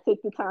that I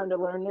took the time to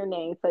learn their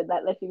names. So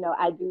that lets you know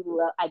I do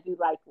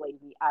like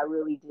Wavy. I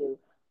really do.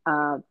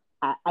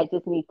 I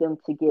just need them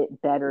to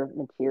get better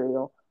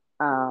material.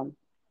 Um,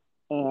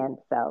 and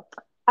so,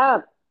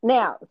 um,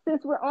 now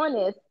since we're on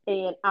this,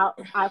 and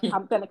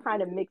I'm going to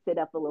kind of mix it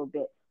up a little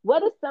bit.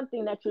 What is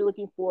something that you're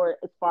looking for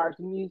as far as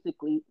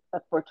musically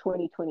for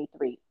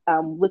 2023?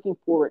 Looking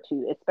forward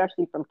to,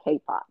 especially from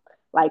K-pop.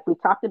 Like we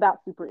talked about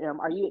Super M.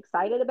 Are you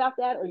excited about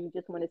that, or you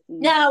just want to see?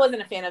 Yeah, I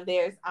wasn't a fan of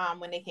theirs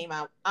when they came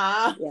out.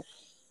 Yeah.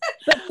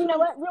 But you know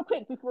what? Real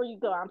quick before you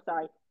go, I'm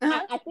sorry.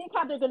 Uh-huh. I think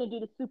how they're going to do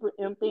the Super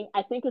M thing,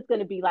 I think it's going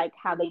to be like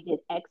how they did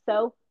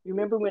EXO. You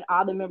remember when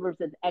all the members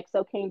of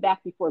EXO came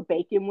back before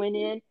Bacon went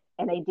in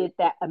and they did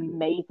that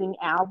amazing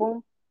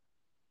album?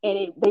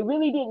 And they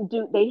really didn't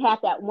do, they had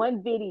that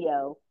one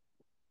video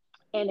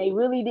and they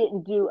really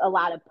didn't do a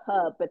lot of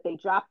pub, but they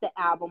dropped the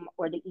album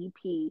or the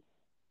EP.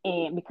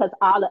 And because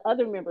all the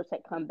other members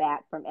had come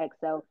back from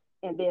EXO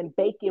and then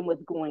Bacon was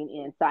going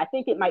in. So I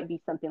think it might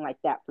be something like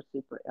that for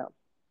Super M.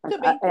 Could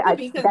be because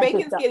That's just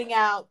Bacon's getting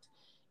out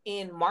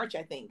in March,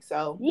 I think.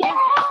 So yeah,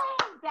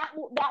 that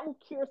will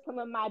cure some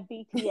of my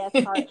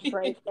BTS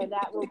heartbreak, and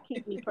that will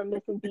keep me from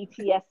missing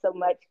BTS so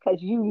much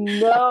because you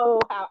know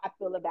how I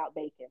feel about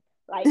Bacon.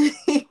 Like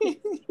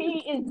he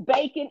is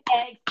bacon,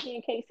 eggs,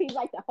 pancakes. He's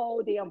like the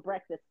whole damn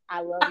breakfast.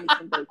 I love me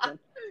some bacon.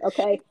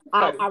 Okay,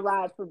 I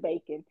ride for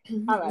bacon.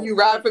 All right, you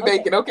ride for okay,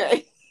 Bacon,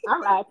 okay? I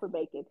ride for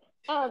bacon.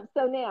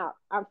 So now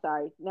I'm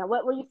sorry. Now,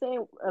 what were you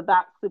saying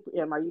about Super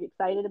M? Are you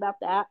excited about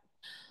that?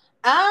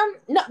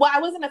 No, well, I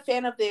wasn't a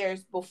fan of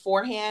theirs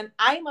beforehand.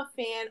 I'm a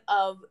fan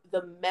of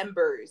the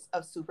members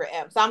of Super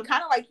M. So I'm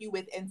kind of like you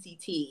with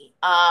NCT.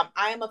 I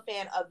am a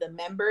fan of the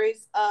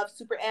members of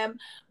Super M,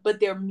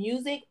 but their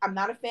music, I'm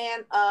not a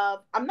fan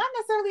of. I'm not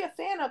necessarily a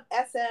fan of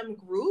SM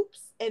groups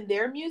and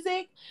their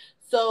music.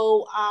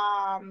 So,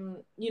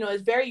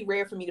 it's very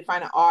rare for me to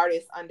find an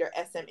artist under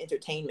SM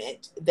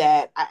Entertainment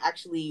that I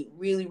actually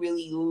really,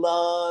 really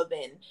love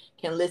and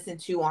can listen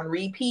to on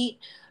repeat.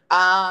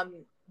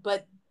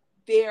 But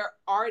their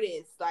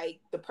artists,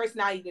 like the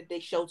personality that they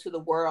show to the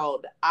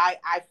world, I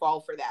fall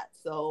for that.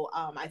 So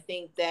I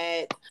think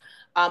that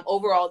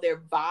overall their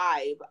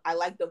vibe, I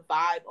like the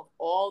vibe of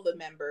all the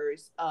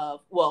members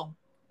of, well,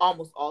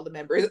 almost all the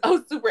members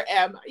of Super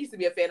M. I used to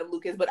be a fan of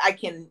Lucas, but I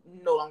can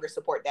no longer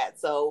support that.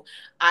 So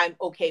I'm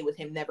okay with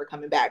him never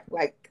coming back.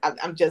 Like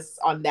I'm just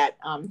on that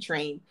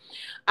train.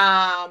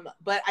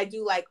 But I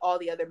do like all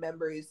the other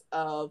members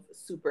of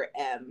Super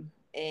M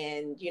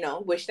and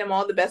wish them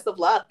all the best of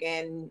luck,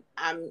 and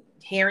I'm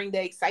hearing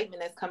the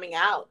excitement that's coming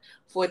out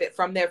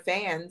from their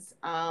fans,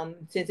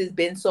 since it's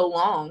been so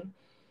long,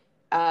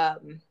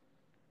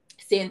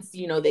 since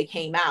they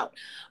came out.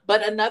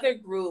 But another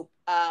group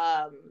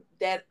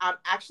that I'm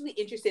actually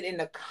interested in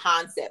the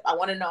concept. I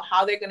want to know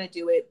how they're going to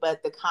do it,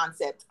 but the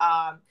concept.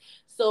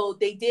 So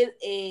they did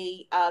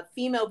a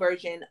female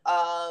version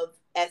of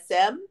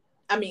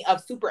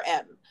of Super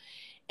M,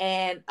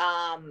 and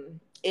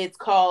it's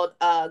called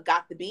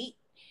Got the Beat.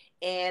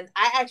 And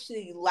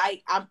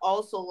I'm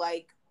also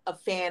like a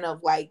fan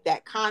of like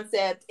that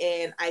concept,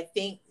 and I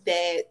think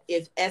that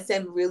if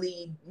SM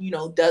really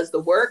does the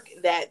work,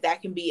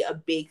 that can be a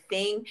big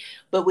thing.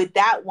 But with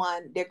that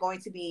one, they're going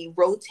to be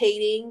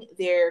rotating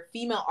their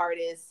female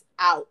artists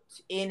out,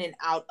 in and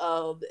out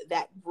of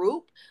that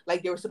group,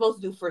 like they were supposed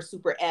to do for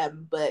Super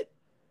M, but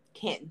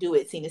can't do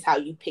it, seeing as how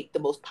you pick the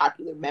most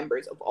popular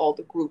members of all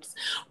the groups.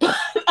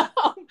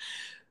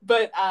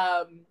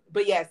 um,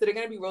 but yeah, so they're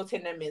gonna be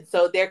rotating them in.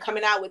 So they're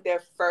coming out with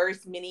their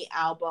first mini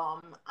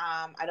album.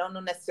 I don't know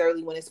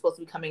necessarily when it's supposed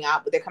to be coming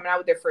out, but they're coming out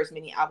with their first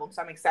mini album.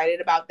 So I'm excited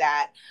about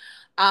that.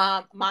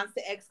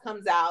 Monster X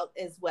comes out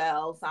as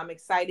well. So I'm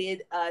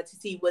excited to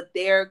see what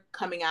they're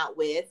coming out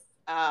with.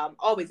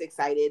 Always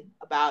excited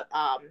about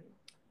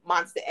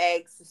Monster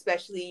X,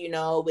 especially,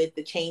 with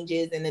the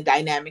changes and the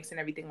dynamics and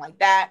everything like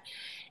that.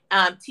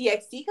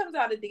 TXT comes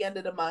out at the end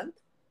of the month.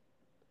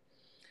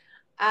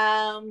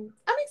 I'm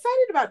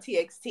excited about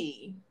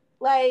TXT.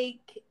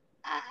 Like,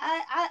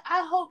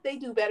 I hope they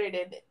do better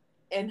than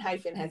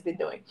ENHYPEN has been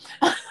doing.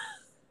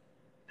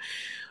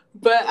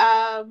 But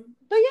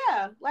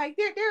yeah, like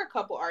there are a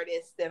couple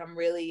artists that I'm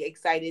really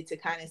excited to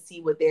kind of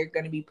see what they're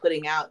going to be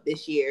putting out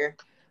this year,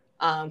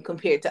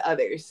 compared to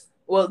others.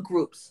 Well,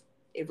 groups,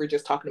 if we're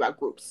just talking about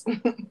groups.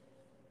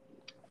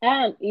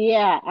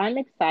 Yeah, I'm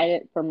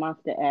excited for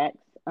Monster X.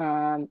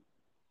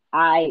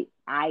 I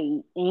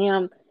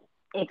am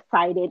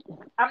excited.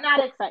 I'm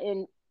not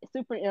excited.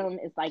 Super M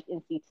is like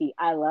NCT.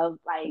 I love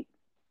like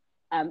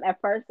at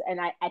first, and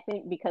I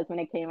think because when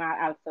it came out,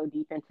 I was so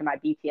deep into my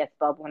BTS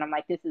bubble, and I'm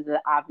like, this is an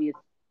obvious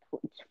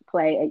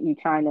play at you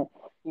trying to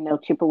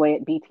chip away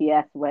at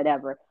BTS,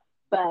 whatever.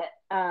 But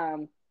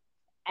I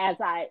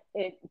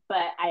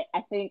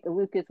think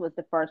Lucas was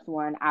the first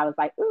one. I was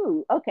like,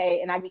 ooh, okay,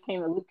 and I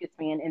became a Lucas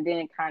fan, and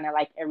then kind of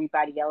like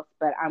everybody else.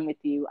 But I'm with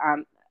you.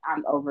 I'm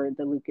over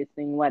the Lucas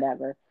thing,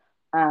 whatever.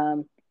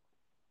 Um,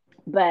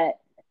 but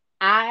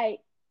I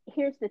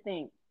here's the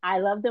thing. I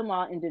love them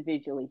all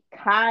individually.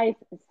 Kai's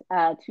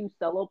two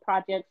solo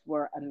projects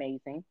were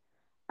amazing.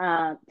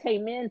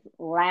 Taemin's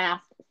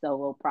last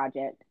solo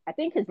project, I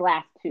think his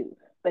last two,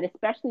 but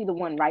especially the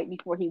one right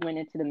before he went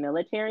into the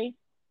military,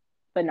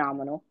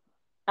 phenomenal.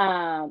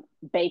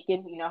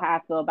 Bacon, you know how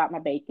I feel about my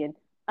bacon.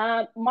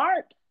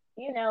 Mark,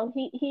 you know,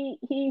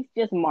 he's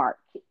just Mark.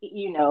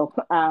 You know,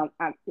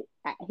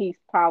 he's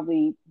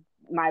probably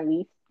my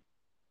least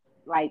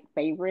like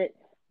favorite,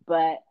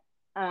 but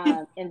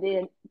and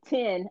then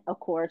 10, of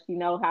course, you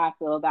know how I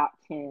feel about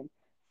 10.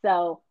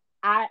 So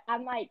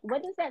I'm like,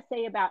 what does that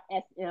say about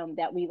SM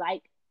that we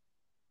like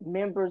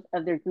members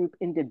of their group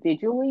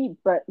individually,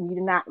 but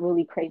we're not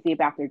really crazy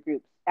about their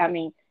groups? I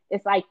mean,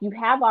 it's like you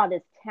have all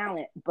this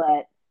talent,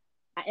 but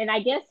and I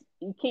guess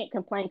you can't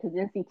complain because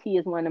NCT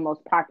is one of the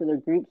most popular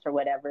groups or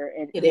whatever,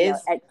 and It you know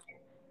is.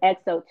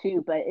 EXO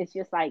too. But it's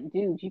just like,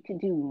 dude, you can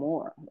do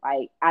more.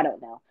 Like I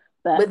don't know,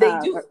 but But they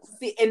do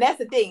see, and that's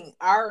the thing.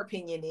 Our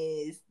opinion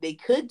is they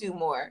could do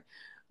more,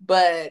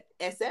 but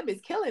SM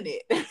is killing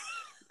it.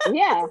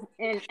 yeah,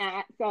 and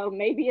so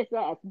maybe it's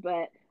us,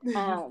 but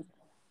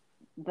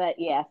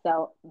yeah.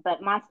 So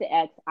but Monster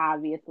X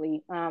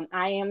obviously. I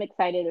am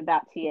excited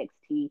about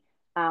TXT.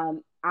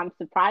 I'm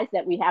surprised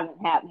that we haven't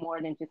had more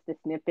than just the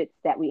snippets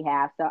that we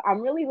have. So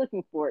I'm really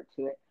looking forward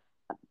to it.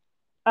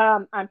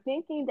 I'm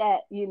thinking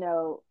that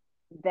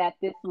that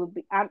this will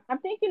be. I'm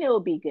thinking it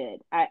will be good.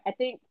 I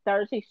think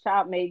Thursday's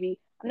Child maybe.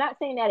 I'm not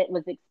saying that it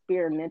was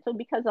experimental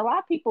because a lot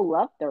of people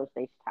love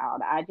Thursday's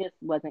Child. I just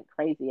wasn't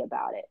crazy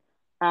about it.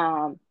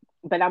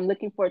 But I'm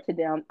looking forward to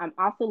them. I'm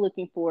also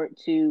looking forward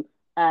to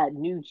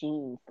New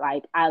Jeans.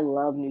 Like I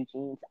love New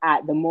Jeans.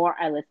 The more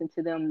I listen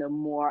to them, the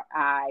more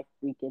I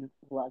freaking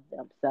love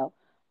them. So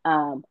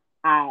I'm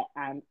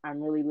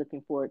really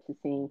looking forward to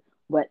seeing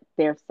what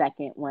their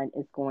second one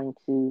is going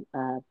to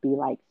be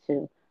like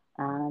too.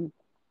 Um,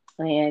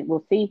 and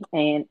we'll see.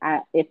 And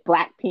if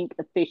Blackpink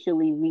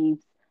officially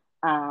leaves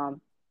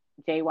um,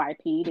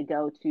 JYP to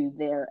go to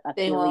their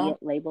They won't.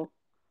 affiliate label,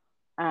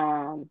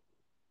 um,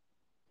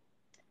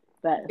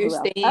 but They're who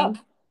else? Oh, staying.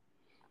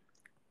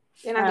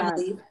 They're not gonna um,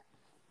 leave.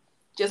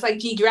 Just like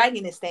G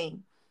Dragon is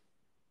staying.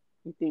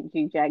 you think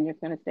G Dragon's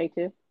going to stay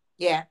too?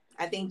 Yeah,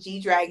 I think G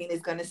Dragon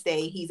is gonna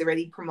stay. He's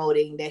already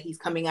promoting that he's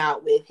coming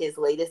out with his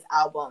latest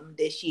album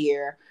this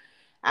year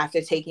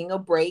after taking a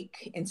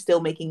break and still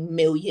making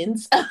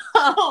millions.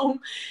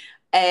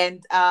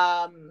 And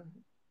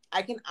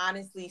I can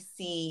honestly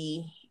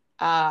see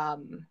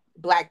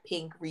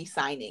Blackpink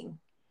re-signing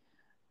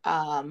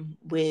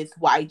with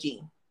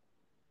YG.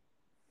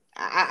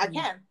 I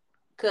can,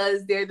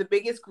 because they're the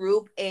biggest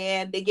group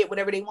and they get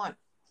whatever they want.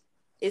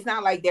 It's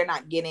not like they're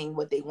not getting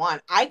what they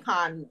want.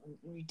 Icon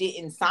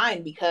didn't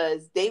sign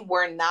because they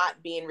were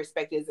not being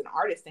respected as an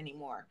artist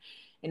anymore,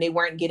 and they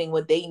weren't getting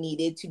what they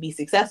needed to be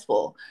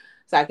successful.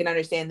 So I can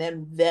understand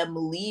them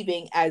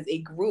leaving as a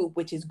group,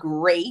 which is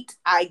great.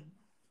 I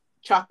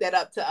chalk that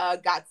up to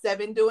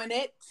GOT7 doing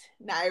it.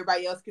 Now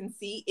everybody else can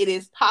see it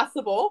is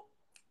possible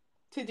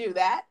to do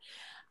that.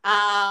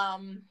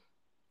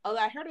 Although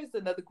I heard there's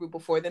another group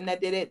before them that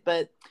did it,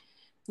 but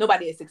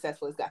nobody as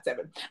successful as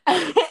GOT7.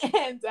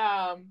 And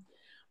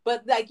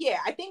but like, yeah,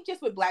 I think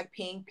just with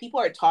Blackpink, people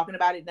are talking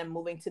about it, them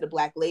moving to the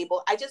Black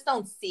label. I just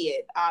don't see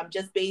it.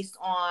 Just based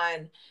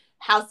on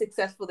how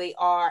successful they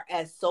are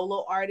as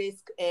solo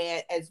artists,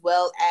 and as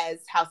well as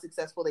how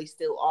successful they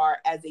still are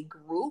as a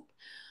group.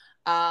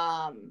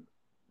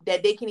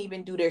 That they can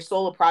even do their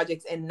solo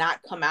projects and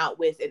not come out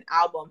with an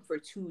album for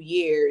 2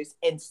 years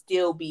and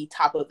still be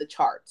top of the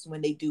charts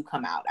when they do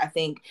come out. I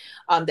think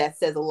that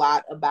says a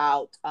lot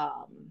about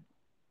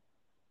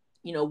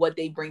what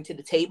they bring to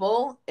the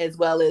table, as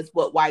well as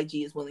what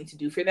YG is willing to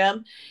do for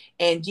them.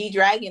 And G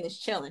Dragon is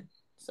chilling.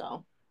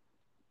 So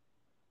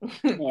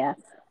Yeah.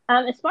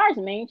 As far as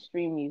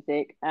mainstream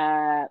music,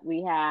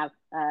 we have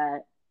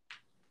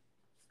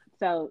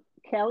so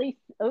Kelly.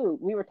 Oh,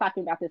 we were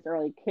talking about this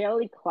earlier.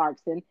 Kelly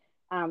Clarkson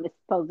is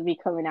supposed to be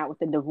coming out with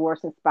a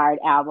divorce-inspired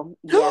album.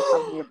 Yes,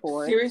 I'm here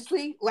for it.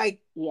 seriously, like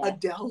Yes,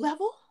 Adele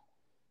level.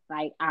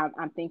 like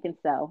I'm thinking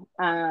so.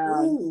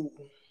 Ooh.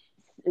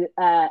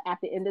 At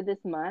the end of this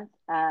month,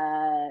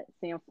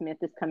 Sam Smith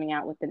is coming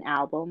out with an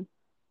album.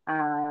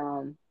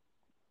 Um,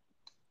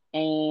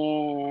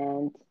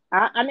 and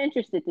I'm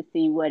interested to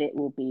see what it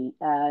will be.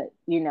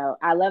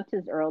 I loved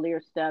his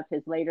earlier stuff.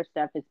 His later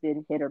stuff has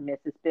been hit or miss.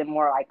 It's been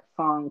more like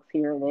songs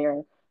here and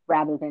there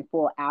rather than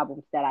full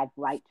albums that I've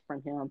liked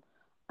from him.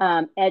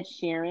 Ed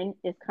Sheeran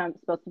is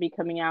supposed to be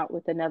coming out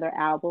with another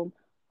album.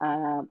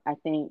 I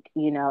think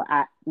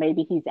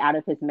maybe he's out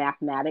of his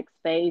mathematics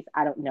phase.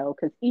 I don't know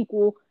because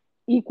equal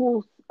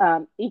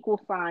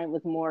sign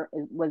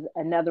was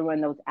another one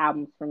of those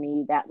albums for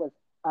me that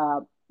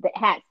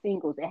had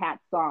singles, it had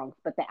songs,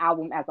 but the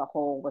album as a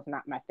whole was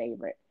not my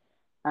favorite.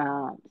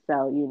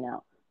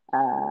 So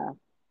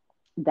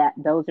that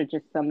those are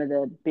just some of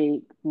the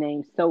big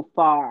names so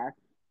far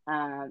that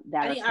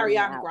I are need coming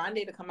Ariana out.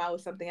 Grande to come out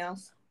with something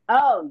else.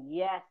 Oh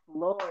yes,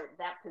 Lord,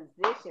 that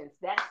Positions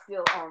that's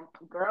still on.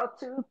 Girl,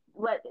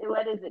 what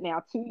is it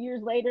now? 2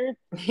 years later,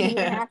 two and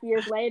a Yeah. half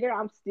years later,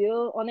 I'm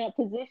still on that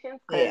Positions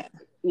because Yeah.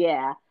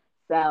 yeah.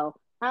 So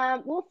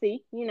We'll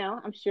see.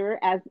 I'm sure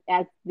as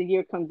the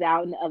year comes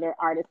out and the other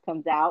artist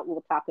comes out,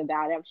 we'll talk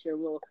about it. I'm sure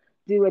we'll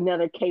do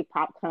another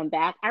K-pop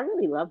comeback. I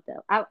really love them.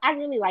 I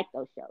really like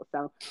those shows.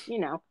 So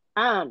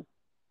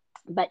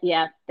but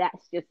yeah,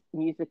 that's just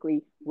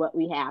musically what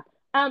we have.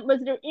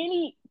 Was there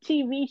any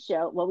TV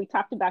show? Well, we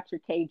talked about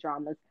your K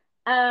dramas.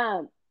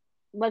 Um,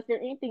 was there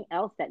anything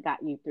else that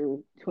got you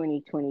through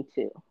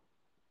 2022?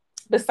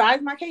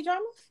 Besides my K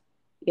dramas,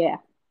 Yeah.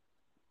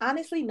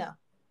 honestly, no.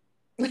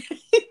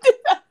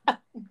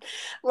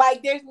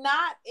 Like there's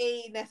not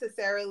a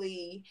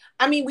necessarily,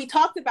 I mean, we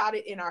talked about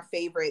it in our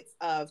favorites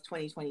of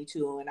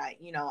 2022, and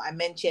I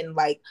mentioned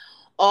like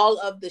all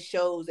of the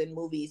shows and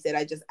movies that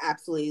I just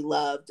absolutely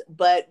loved.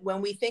 But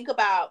when we think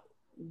about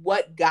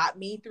what got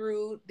me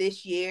through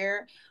this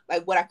year,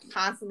 like what I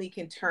constantly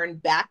can turn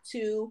back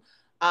to,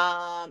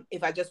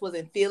 if I just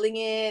wasn't feeling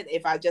it,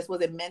 if I just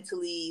wasn't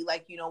mentally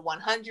like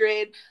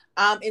 100,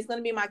 it's going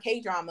to be my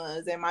K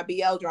dramas and my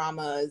BL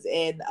dramas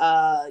and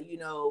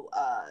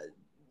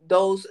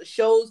those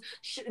shows,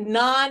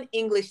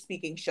 non-English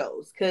speaking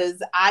shows,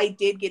 because I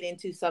did get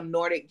into some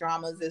Nordic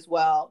dramas as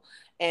well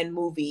and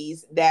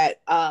movies that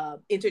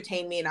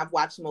entertain me and I've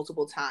watched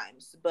multiple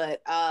times.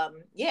 But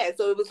yeah,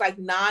 so it was like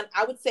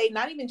I would say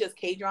not even just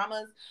K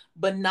dramas,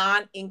 but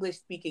non-English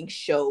speaking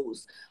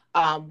shows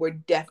were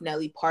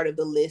definitely part of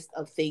the list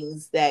of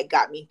things that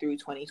got me through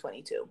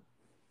 2022.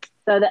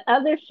 So the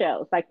other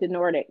shows, like the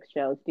Nordic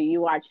shows, do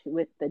you watch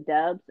with the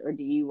dubs or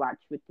do you watch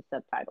with the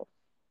subtitles?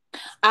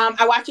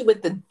 I watch it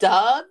with the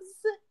dubs.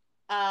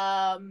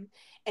 And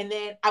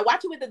then I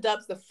watch it with the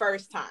dubs the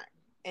first time.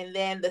 And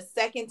then the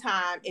second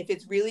time, if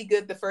it's really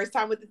good the first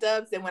time with the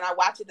dubs, then when I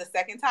watch it the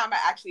second time, I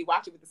actually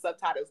watch it with the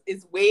subtitles.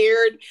 It's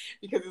weird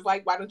because it's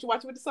like, why don't you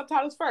watch it with the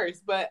subtitles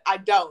first? But I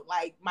don't.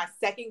 Like my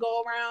second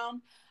go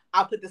around,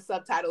 I'll put the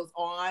subtitles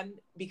on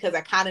because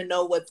I kind of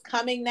know what's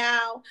coming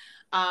now.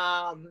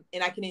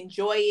 And I can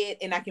enjoy it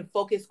and I can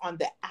focus on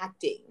the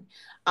acting.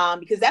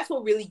 Because that's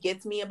what really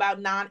gets me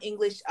about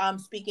non-English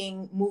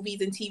speaking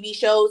movies and TV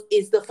shows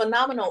is the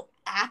phenomenal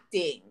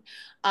acting.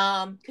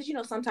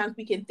 Because sometimes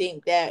we can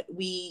think that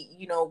we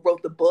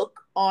wrote the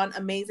book on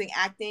amazing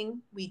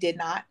acting. We did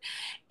not.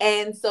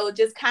 And so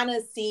just kind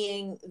of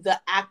seeing the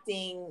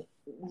acting,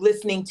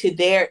 listening to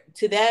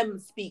them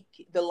speak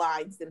the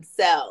lines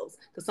themselves,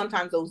 because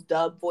sometimes those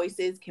dub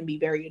voices can be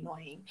very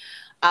annoying.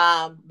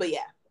 But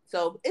yeah,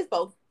 so it's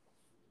both.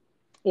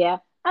 Yeah.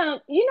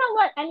 You know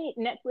what I need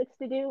Netflix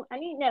to do? I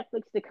need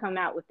Netflix to come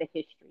out with the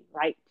history,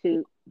 right?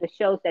 To the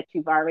shows that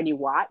you've already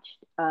watched.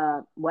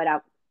 What I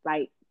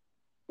like,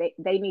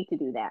 they need to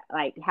do that.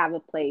 Like have a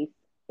place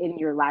in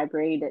your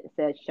library that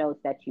says shows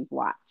that you've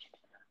watched.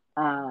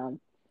 Um,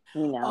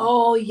 you know,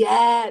 Oh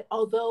yeah,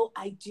 although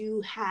I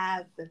do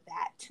have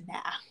that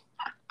now.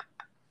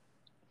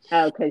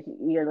 oh, because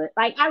you're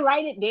like I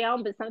write it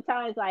down, but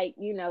sometimes like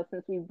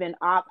since we've been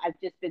off, I've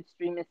just been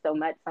streaming so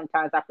much.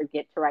 Sometimes I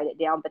forget to write it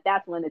down. But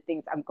that's one of the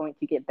things I'm going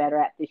to get better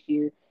at this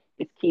year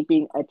is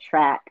keeping a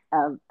track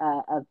of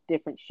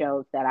different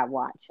shows that I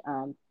watch.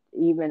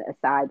 Even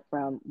aside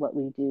from what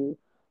we do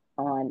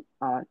on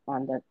the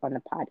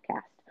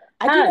podcast.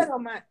 I do that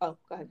on my. Oh,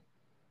 go ahead.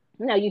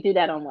 No, you do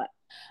that on what?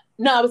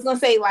 No, I was gonna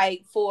say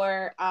like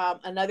for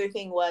another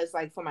thing was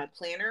like for my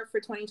planner for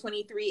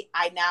 2023,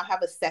 I now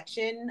have a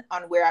section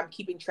on where I'm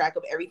keeping track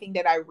of everything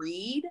that I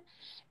read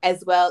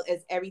as well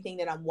as everything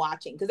that I'm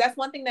watching. Because that's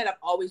one thing that I've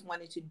always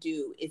wanted to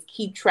do is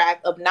keep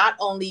track of not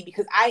only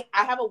because I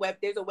have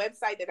there's a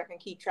website that I can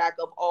keep track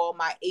of all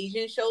my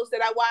Asian shows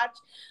that I watch.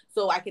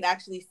 So I can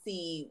actually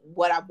see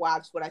what I've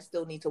watched, what I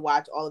still need to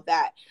watch, all of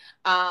that.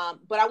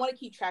 But I want to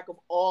keep track of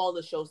all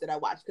the shows that I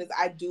watch because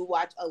I do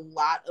watch a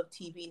lot of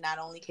TV, not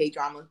only K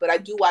dramas, but I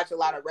do watch a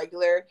lot of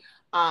regular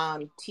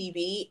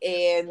TV,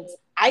 and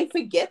I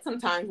forget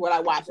sometimes what I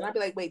watch, and I'd be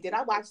like, "Wait, did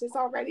I watch this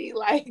already?"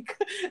 Like,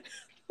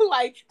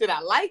 like, did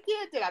I like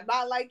it? Did I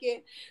not like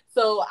it?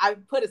 So I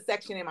put a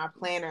section in my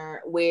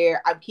planner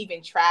where I'm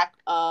keeping track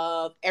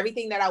of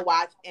everything that I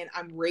watch, and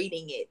I'm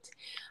rating it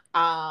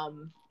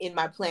in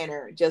my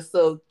planner just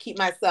so keep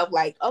myself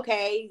like,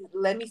 okay,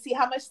 let me see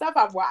how much stuff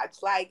I've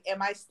watched. Like,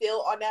 am I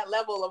still on that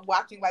level of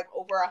watching like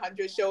over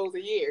 100 shows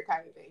a year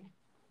kind of thing?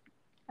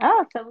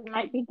 Oh, so we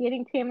might be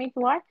getting Timmy's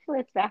watch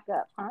list back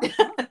up,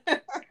 huh?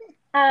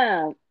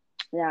 Um,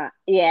 yeah,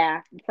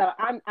 yeah. So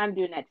I'm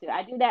doing that too.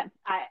 I do that.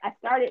 I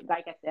started,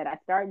 like I said, I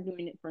started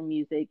doing it for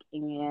music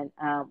and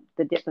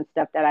the different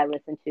stuff that I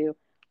listen to,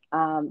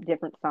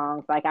 different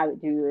songs. Like I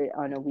would do it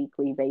on a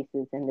weekly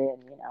basis, and then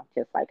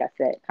just like I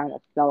said, kind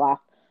of fell off.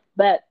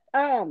 But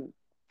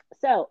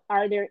so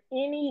are there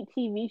any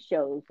TV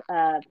shows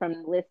from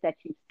the list that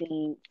you've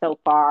seen so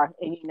far?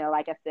 And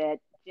like I said,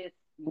 just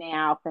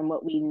now from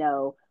what we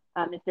know,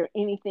 is there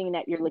anything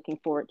that you're looking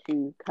forward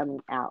to coming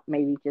out?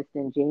 Maybe just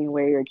in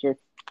January or just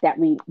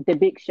the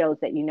big shows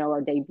that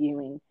are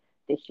debuting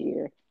this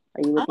year.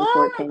 Are you looking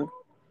forward to Um, any?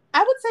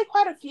 I would say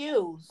quite a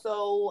few.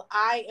 So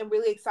I am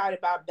really excited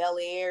about Bel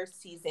Air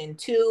season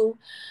 2,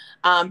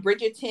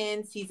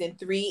 Bridgerton season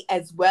 3,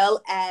 as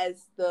well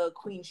as the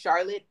Queen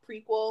Charlotte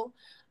prequel.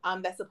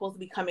 that's supposed to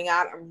be coming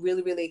out. I'm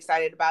really, really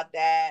excited about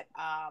that.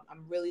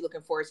 I'm really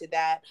looking forward to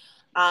that.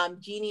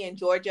 Genie in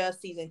Georgia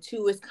season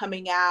 2 is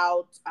coming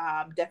out.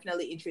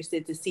 Definitely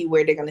interested to see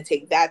where they're going to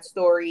take that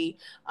story,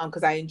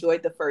 because I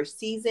enjoyed the first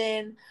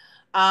season.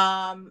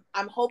 I'm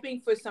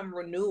hoping for some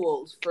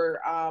renewals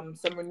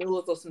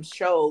of some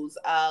shows,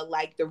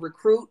 like The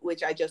Recruit,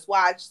 which I just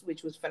watched,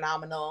 which was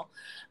phenomenal.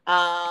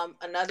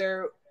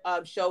 Another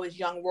show is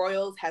Young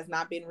Royals, has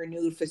not been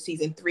renewed for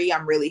season 3.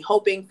 I'm really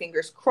hoping,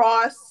 fingers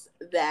crossed,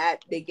 that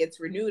it gets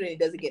renewed and it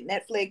doesn't get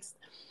Netflixed.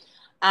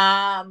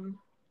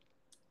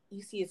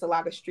 You see, it's a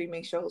lot of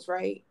streaming shows,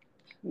 right?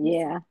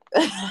 Yeah.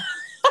 Let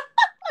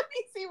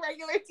me see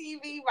regular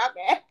TV, my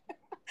bad.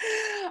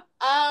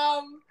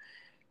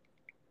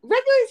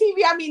 Regular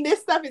TV, I mean,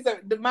 this stuff is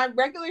my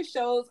regular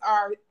shows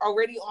are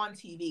already on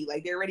TV.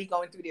 Like, they're already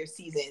going through their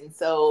season.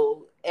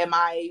 So am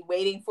I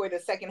waiting for the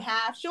second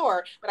half?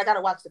 Sure, but I gotta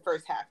watch the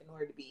first half in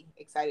order to be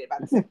excited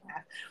about the second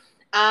half.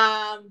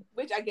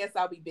 Which I guess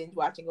I'll be binge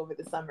watching over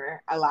the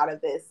summer, a lot of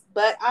this.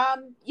 But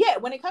yeah,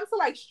 when it comes to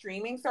like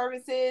streaming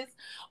services,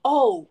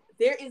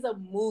 there is a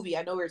movie.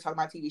 I know we were talking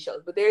about TV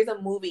shows, but there's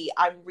a movie.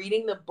 I'm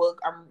reading the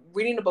book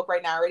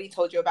right now. I already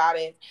told you about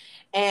it.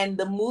 And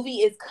the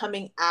movie is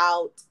coming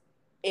out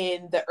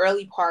in the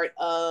early part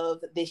of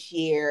this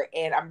year,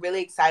 and I'm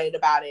really excited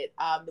about it.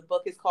 The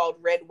book is called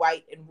Red,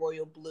 White, and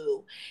Royal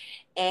Blue,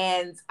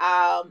 and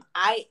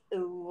I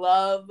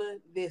love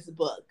this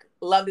book.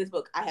 Love this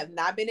book. I have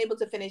not been able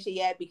to finish it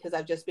yet because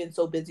I've just been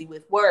so busy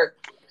with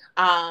work.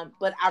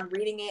 But I'm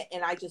reading it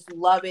and I just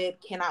love it.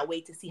 Cannot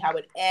wait to see how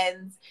it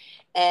ends.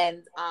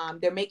 And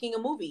they're making a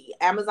movie.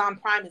 Amazon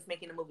Prime is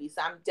making a movie,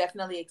 so I'm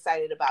definitely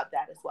excited about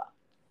that as well.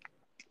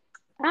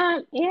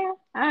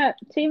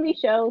 TV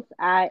shows.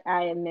 I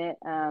admit,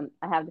 I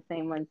have the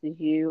same ones as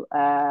you.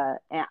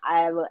 And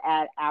I will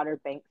add Outer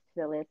Banks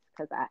to the list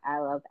because I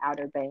love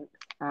Outer Banks.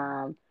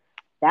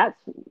 That's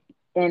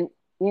and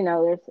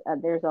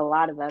there's a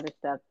lot of other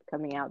stuff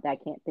coming out that I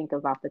can't think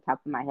of off the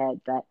top of my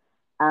head, but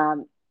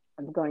I'm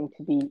going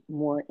to be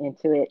more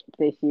into it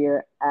this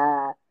year.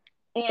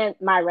 And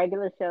my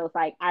regular shows,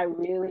 like I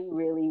really,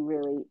 really,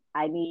 really,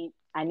 I need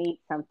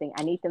something.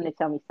 I need them to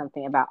tell me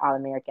something about All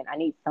American. I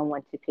need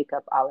someone to pick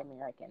up All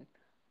American.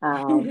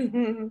 I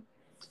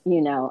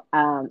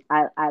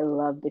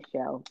love the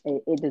show.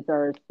 It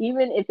deserves,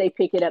 even if they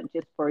pick it up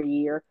just for a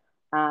year,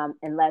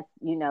 unless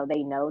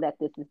they know that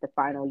this is the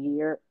final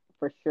year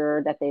for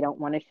sure, that they don't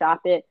want to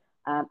shop it.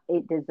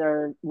 We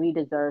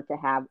deserve to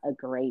have a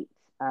great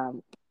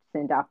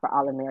send off for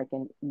All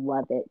American.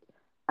 Love it.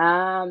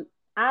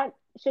 I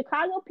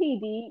Chicago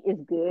PD is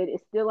good.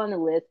 It's still on the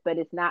list, but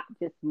it's not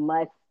just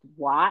must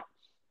watch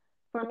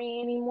for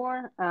me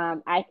anymore.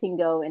 I can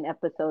go an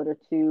episode or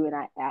two and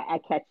I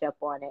catch up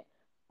on it.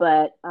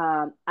 But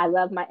I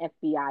love my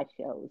FBI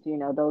shows.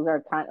 Those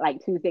are kind of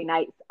like Tuesday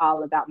nights,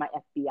 all about my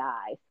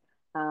FBIs.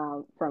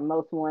 From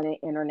Most Wanted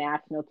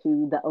International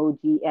to the OG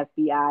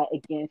FBI.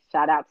 Again,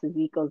 shout out to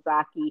Zico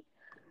Zaki.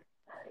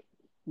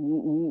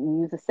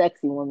 Use a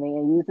sexy one,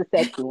 man. Use a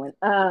sexy one.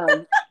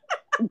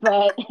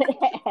 But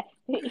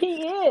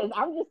he is.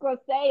 I'm just gonna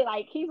say,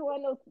 like, he's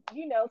one of those.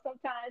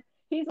 Sometimes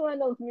he's one of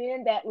those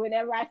men that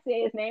whenever I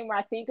say his name or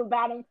I think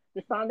about him,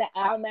 the song that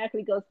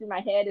automatically goes through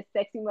my head is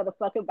 "Sexy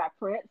Motherfucker" by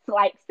Prince.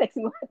 Like,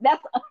 sexy.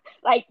 That's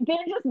like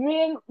they're just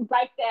men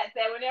like that.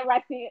 That whenever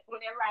I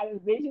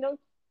envision them,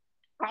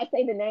 I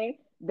say the name.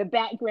 The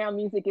background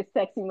music is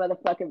 "Sexy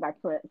Motherfucker" by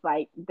Prince.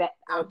 Like that.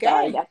 I'm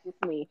sorry, that's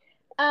just me.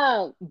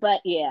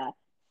 But yeah.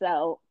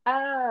 So,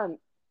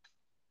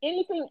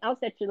 anything else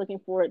that you're looking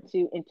forward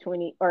to in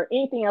 20, or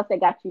anything else that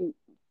got you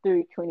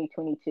through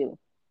 2022?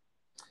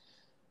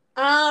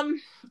 I'm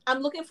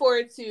looking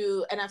forward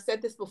to, and I've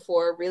said this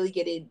before, really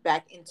getting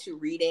back into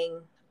reading.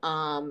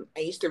 I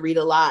used to read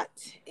a lot,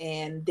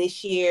 and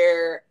this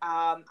year,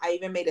 I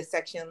even made a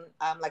section,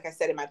 like I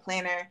said, in my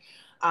planner,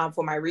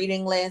 for my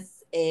reading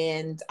list,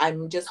 and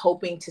I'm just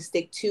hoping to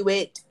stick to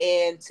it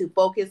and to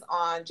focus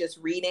on just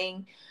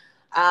reading.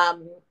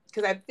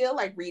 Because I feel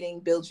like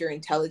reading builds your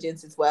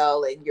intelligence as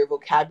well and your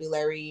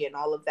vocabulary and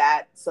all of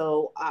that.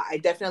 So I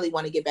definitely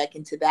want to get back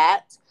into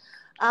that.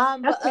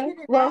 But Okay. other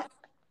than that,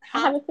 I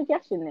have a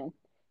suggestion then.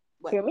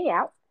 What? Hear me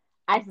out.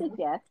 I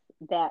suggest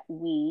that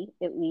we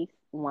at least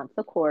once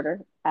a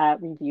quarter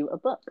review a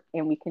book,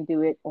 and we can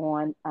do it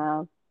on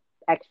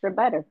extra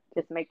butter.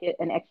 Just make it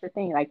an extra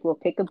thing. Like we'll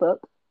pick a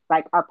book,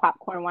 like our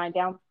popcorn wind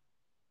down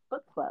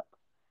book club,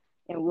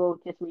 and we'll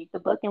just read the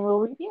book and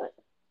we'll review it.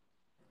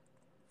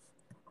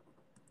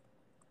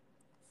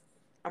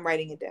 I'm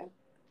writing it down.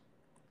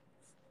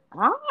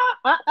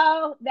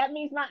 Uh-oh. That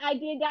means my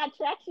idea got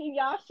traction,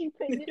 y'all. She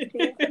putting it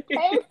pen to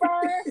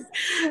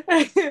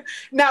paper.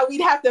 Now we'd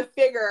have to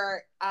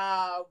figure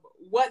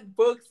what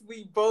books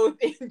we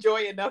both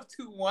enjoy enough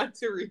to want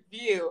to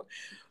review.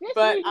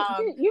 But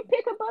you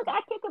pick a book, I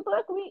pick a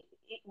book.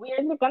 We're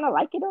either gonna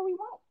like it or we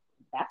won't.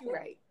 That's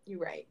right. You're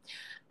right.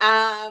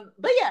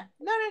 But yeah,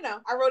 no.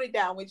 I wrote it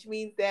down, which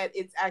means that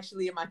it's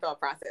actually in my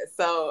thought process.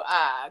 So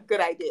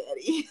good idea,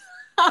 Eddie.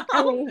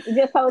 I mean, it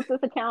just holds us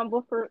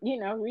accountable for,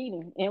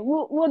 reading. And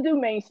we'll do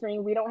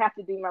mainstream. We don't have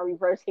to do my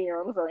reverse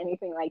harems or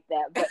anything like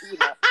that. But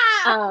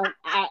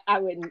I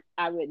wouldn't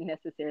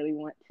necessarily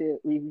want to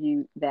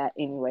review that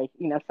anyway.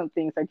 Some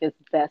things are just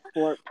best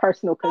for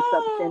personal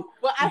consumption.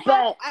 Well,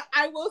 But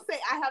I will say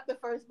I have the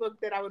first book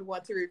that I would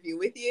want to review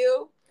with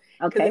you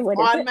because okay, it's what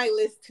is on it? my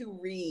list to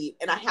read,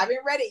 and I haven't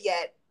read it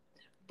yet,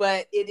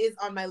 but it is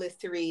on my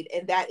list to read,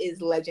 and that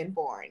is Legend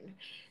Born. Okay.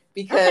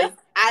 Because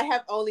I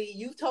have only,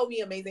 you've told me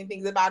amazing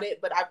things about it,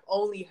 but I've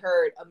only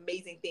heard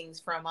amazing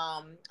things from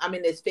I'm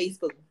in this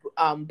Facebook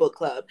book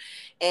club,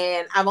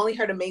 and I've only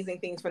heard amazing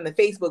things from the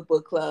Facebook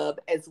book club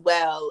as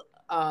well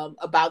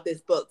about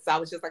this book. So I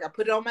was just like, I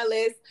put it on my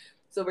list.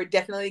 So we're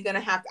definitely gonna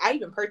have to, I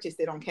even purchased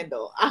it on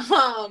Kindle.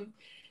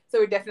 So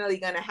we're definitely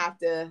gonna have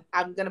to,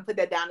 I'm gonna put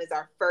that down as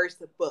our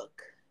first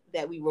book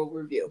that we will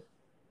review.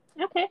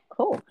 Okay,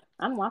 cool.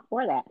 I'm all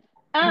for that.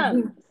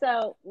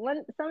 So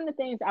some of the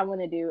things I want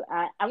to do,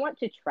 I want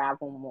to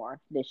travel more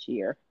this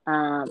year.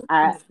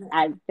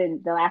 I've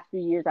been the last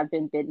few years I've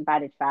been bitten by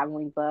the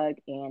traveling bug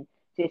and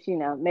just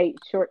made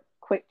short,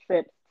 quick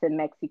trips to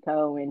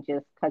Mexico, and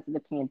just because of the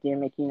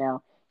pandemic,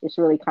 it's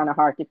really kind of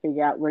hard to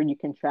figure out where you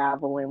can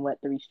travel and what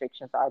the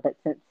restrictions are. But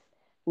since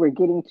we're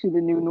getting to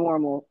the new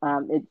normal,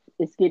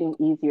 it's getting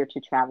easier to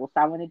travel.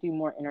 So I want to do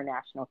more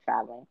international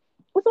traveling.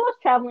 As well as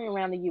traveling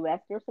around the U.S.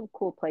 There's some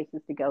cool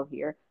places to go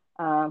here.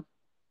 Um,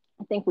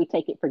 I think we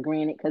take it for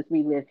granted because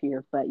we live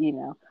here, but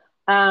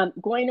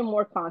going to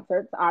more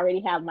concerts. I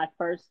already have my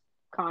first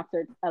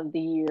concert of the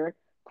year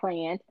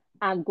planned.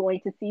 I'm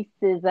going to see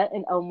SZA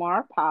and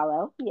Omar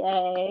Apollo.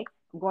 Yay!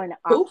 I'm going to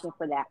Who? Austin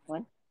for that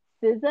one.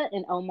 SZA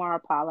and Omar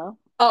Apollo.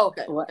 Oh,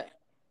 okay, What?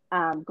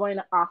 okay. Going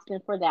to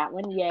Austin for that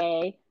one.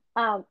 Yay!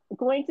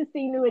 Going to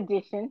see New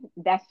Edition.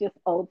 That's just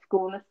old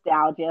school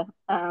nostalgia.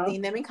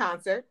 Seen them in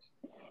concert.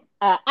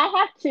 I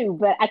have to,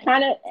 but I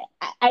kind of,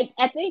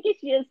 I think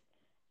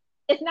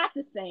it's not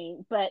the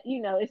same, but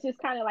it's just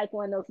kind of like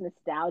one of those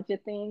nostalgia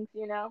things,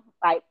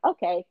 like,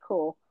 okay,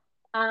 cool.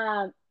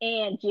 And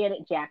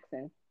Janet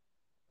Jackson.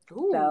 So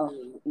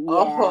Ooh. yeah,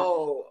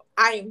 Oh,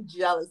 I am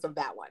jealous of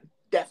that one.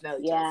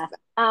 Definitely jealous yeah. of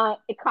that.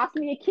 It cost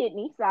me a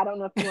kidney, so I don't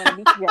know if you want to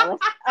be jealous.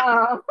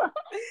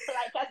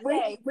 Like I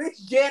say,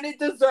 Which Janet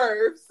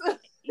deserves.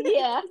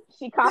 yeah,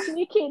 she cost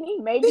me a kidney,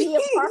 maybe a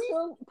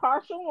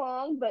partial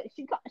lung, but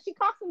she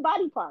cost some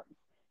body parts.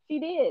 She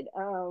did.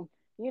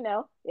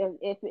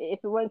 If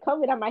it wasn't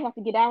COVID, I might have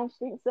to get out on the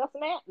street and sell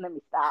some ant. Let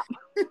me stop.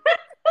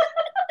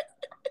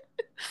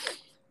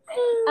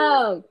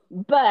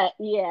 But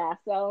yeah,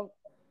 so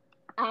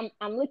I'm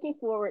looking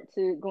forward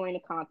to going to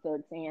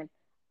concerts, and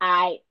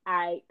I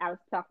was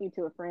talking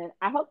to a friend.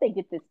 I hope they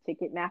get this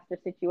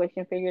Ticketmaster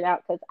situation figured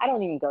out, because I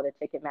don't even go to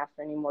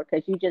Ticketmaster anymore,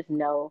 because you just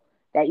know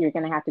that you're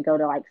gonna have to go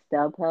to like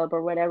StubHub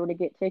or whatever to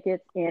get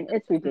tickets, and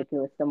it's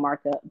ridiculous the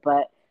markup.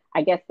 But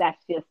I guess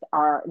that's just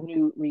our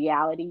new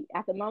reality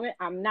at the moment.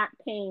 I'm not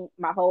paying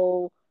my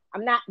whole.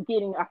 I'm not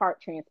getting a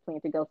heart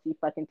transplant to go see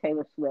fucking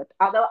Taylor Swift.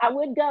 Although I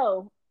would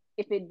go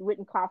if it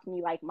wouldn't cost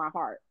me like my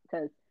heart,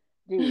 because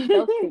dude,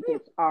 those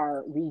tickets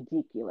are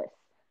ridiculous.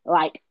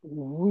 Like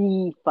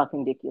we fucking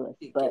ridiculous.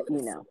 But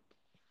Ridiculous.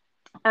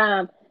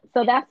 um,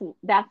 so that's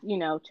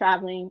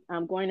traveling.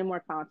 Going to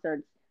more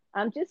concerts.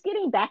 I'm just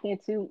getting back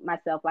into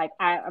myself. Like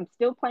I'm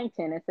still playing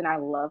tennis, and I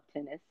love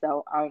tennis,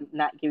 so I'm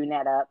not giving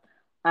that up.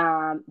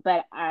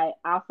 But I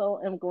also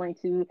am going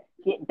to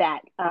get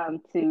back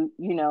to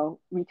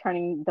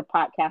returning the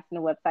podcast and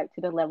the website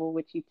to the level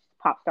which you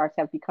pop stars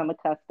have become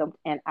accustomed,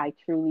 and I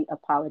truly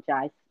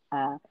apologize.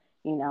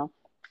 You know,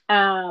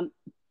 um,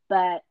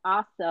 but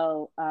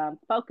also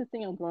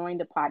focusing on growing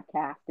the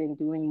podcast and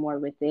doing more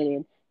with it,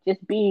 and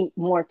just being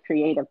more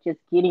creative, just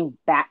getting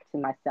back to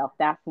myself.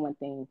 That's one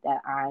thing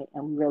that I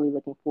am really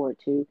looking forward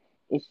to,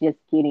 is just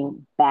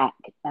getting back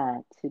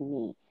to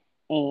me,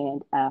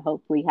 and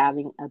hopefully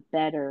having a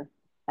better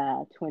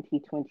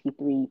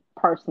 2023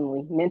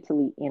 personally,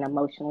 mentally, and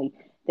emotionally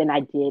than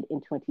I did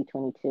in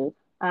 2022.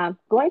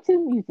 Going to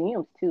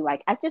museums too.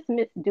 Like I just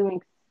miss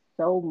doing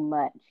so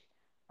much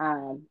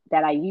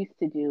that I used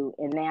to do,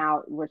 and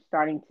now we're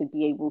starting to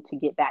be able to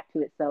get back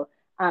to it. So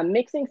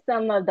mixing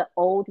some of the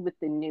old with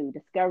the new,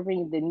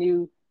 discovering the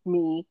new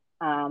me,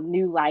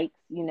 new likes,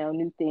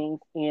 new things,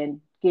 and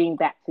getting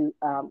back to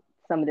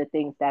some of the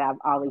things that I've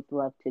always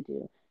loved to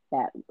do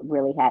that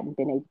really hadn't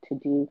been able to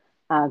do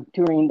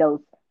during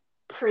those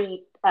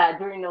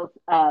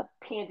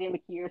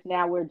pandemic years.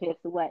 Now we're just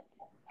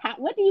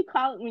what do you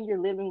call it when you're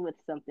living with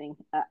something?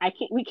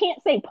 We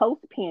can't say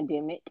post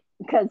pandemic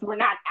because we're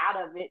not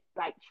out of it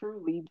like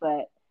truly,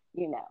 but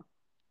you know.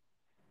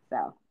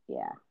 So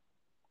yeah,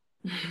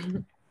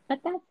 but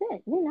that's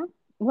it.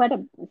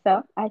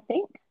 So I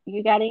think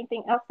you got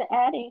anything else to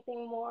add?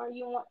 Anything more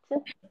you want to?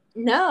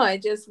 No, I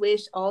just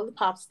wish all the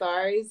pop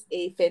stars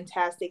a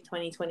fantastic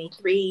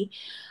 2023.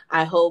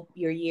 I hope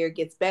your year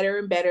gets better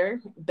and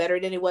better, better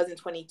than it was in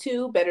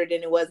 22, better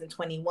than it was in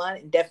 21,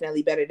 and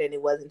definitely better than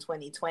it was in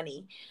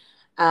 2020.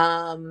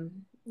 Um,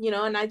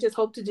 And I just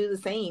hope to do the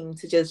same,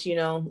 to just,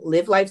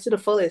 live life to the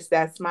fullest.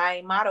 That's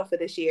my motto for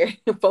this year.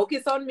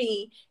 Focus on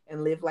me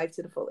and live life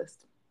to the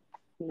fullest.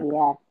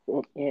 Yes,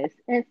 it is.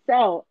 And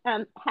so,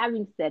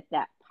 having said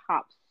that,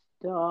 pop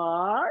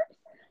stars,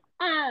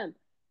 um,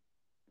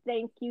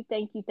 thank you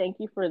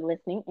for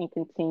listening and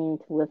continuing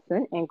to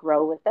listen and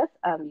grow with us.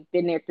 You've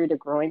been there through the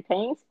growing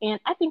pains, and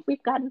I think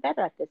we've gotten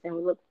better at this, and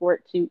we look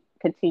forward to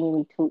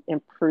continuing to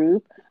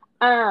improve.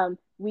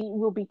 We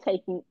will be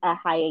taking a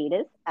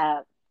hiatus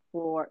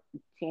for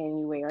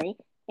January,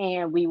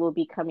 and we will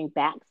be coming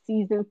back.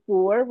 Season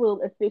 4 will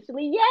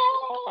officially,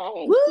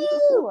 yay! Season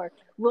Woo! 4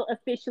 will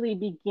officially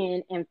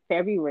begin in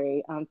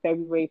February.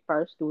 February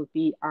 1st will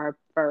be our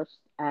first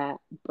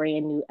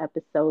brand new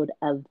episode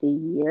of the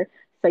year.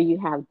 So you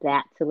have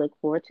that to look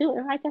forward to.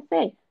 And like I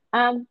say,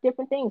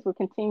 different things. We're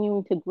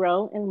continuing to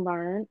grow and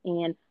learn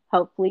and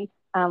hopefully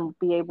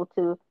be able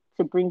to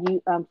bring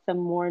you some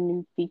more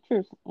new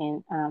features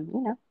and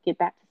get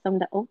back to some of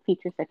the old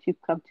features that you've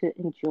come to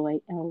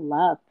enjoy and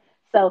love.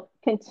 So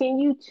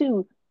continue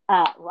to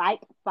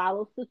like,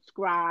 follow,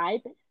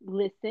 subscribe,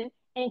 listen,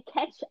 and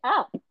catch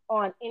up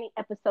on any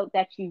episode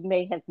that you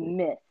may have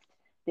missed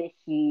this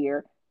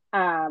year.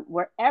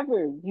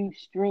 Wherever you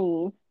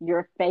stream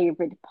your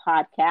favorite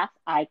podcast,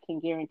 I can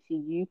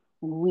guarantee you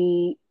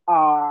we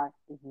are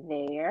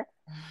there.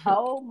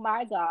 Oh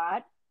my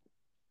God.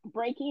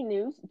 Breaking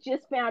news.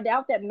 Just found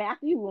out that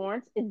Matthew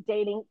Lawrence is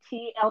dating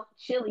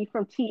Chili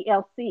from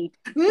TLC.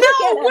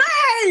 No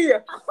way!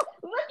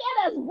 Look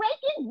at us.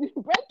 Breaking news.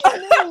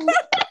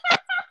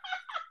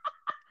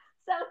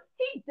 So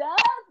he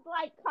does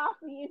like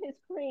coffee in his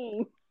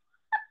cream.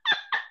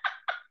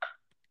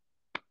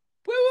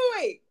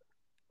 Wait.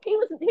 He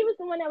was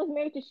the one that was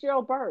married to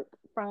Cheryl Burke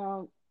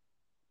from.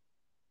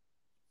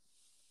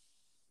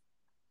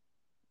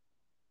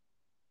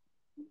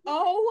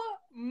 Oh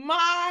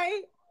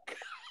my.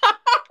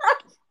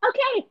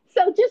 Okay,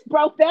 so just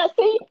broke that.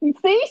 See,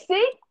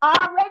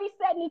 already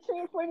setting the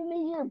trend for the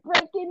new year.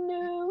 Breaking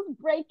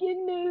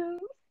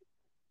news.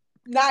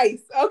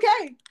 Nice.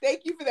 Okay,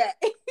 thank you for that.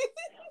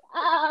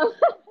 um,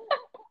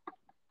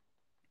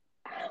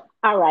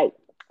 all right,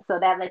 so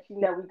that lets you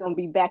know we're gonna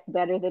be back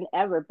better than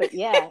ever. But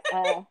yeah,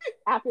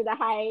 after the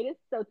hiatus,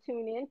 so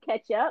tune in,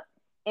 catch up,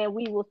 and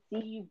we will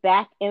see you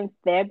back in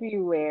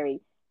February.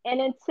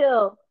 And in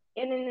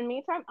the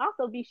meantime,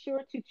 also be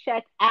sure to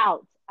check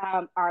out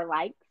our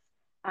likes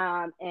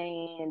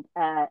and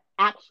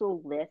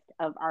actual list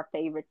of our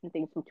favorites and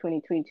things from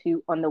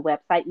 2022 on the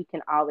website. You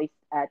can always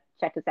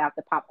check us out,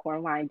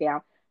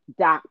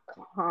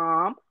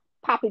 thepopcornlinedown.com.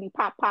 Poppity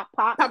pop, pop,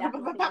 pop. That's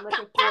one thing I'm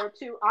looking forward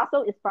to.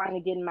 Also, is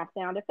finally getting my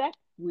sound effect.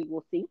 We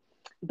will see.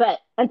 But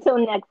until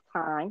next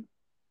time,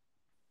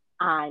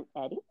 I'm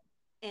Eddie.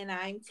 And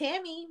I'm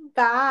Tammy.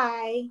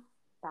 Bye.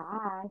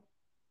 Bye.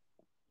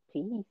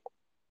 Peace.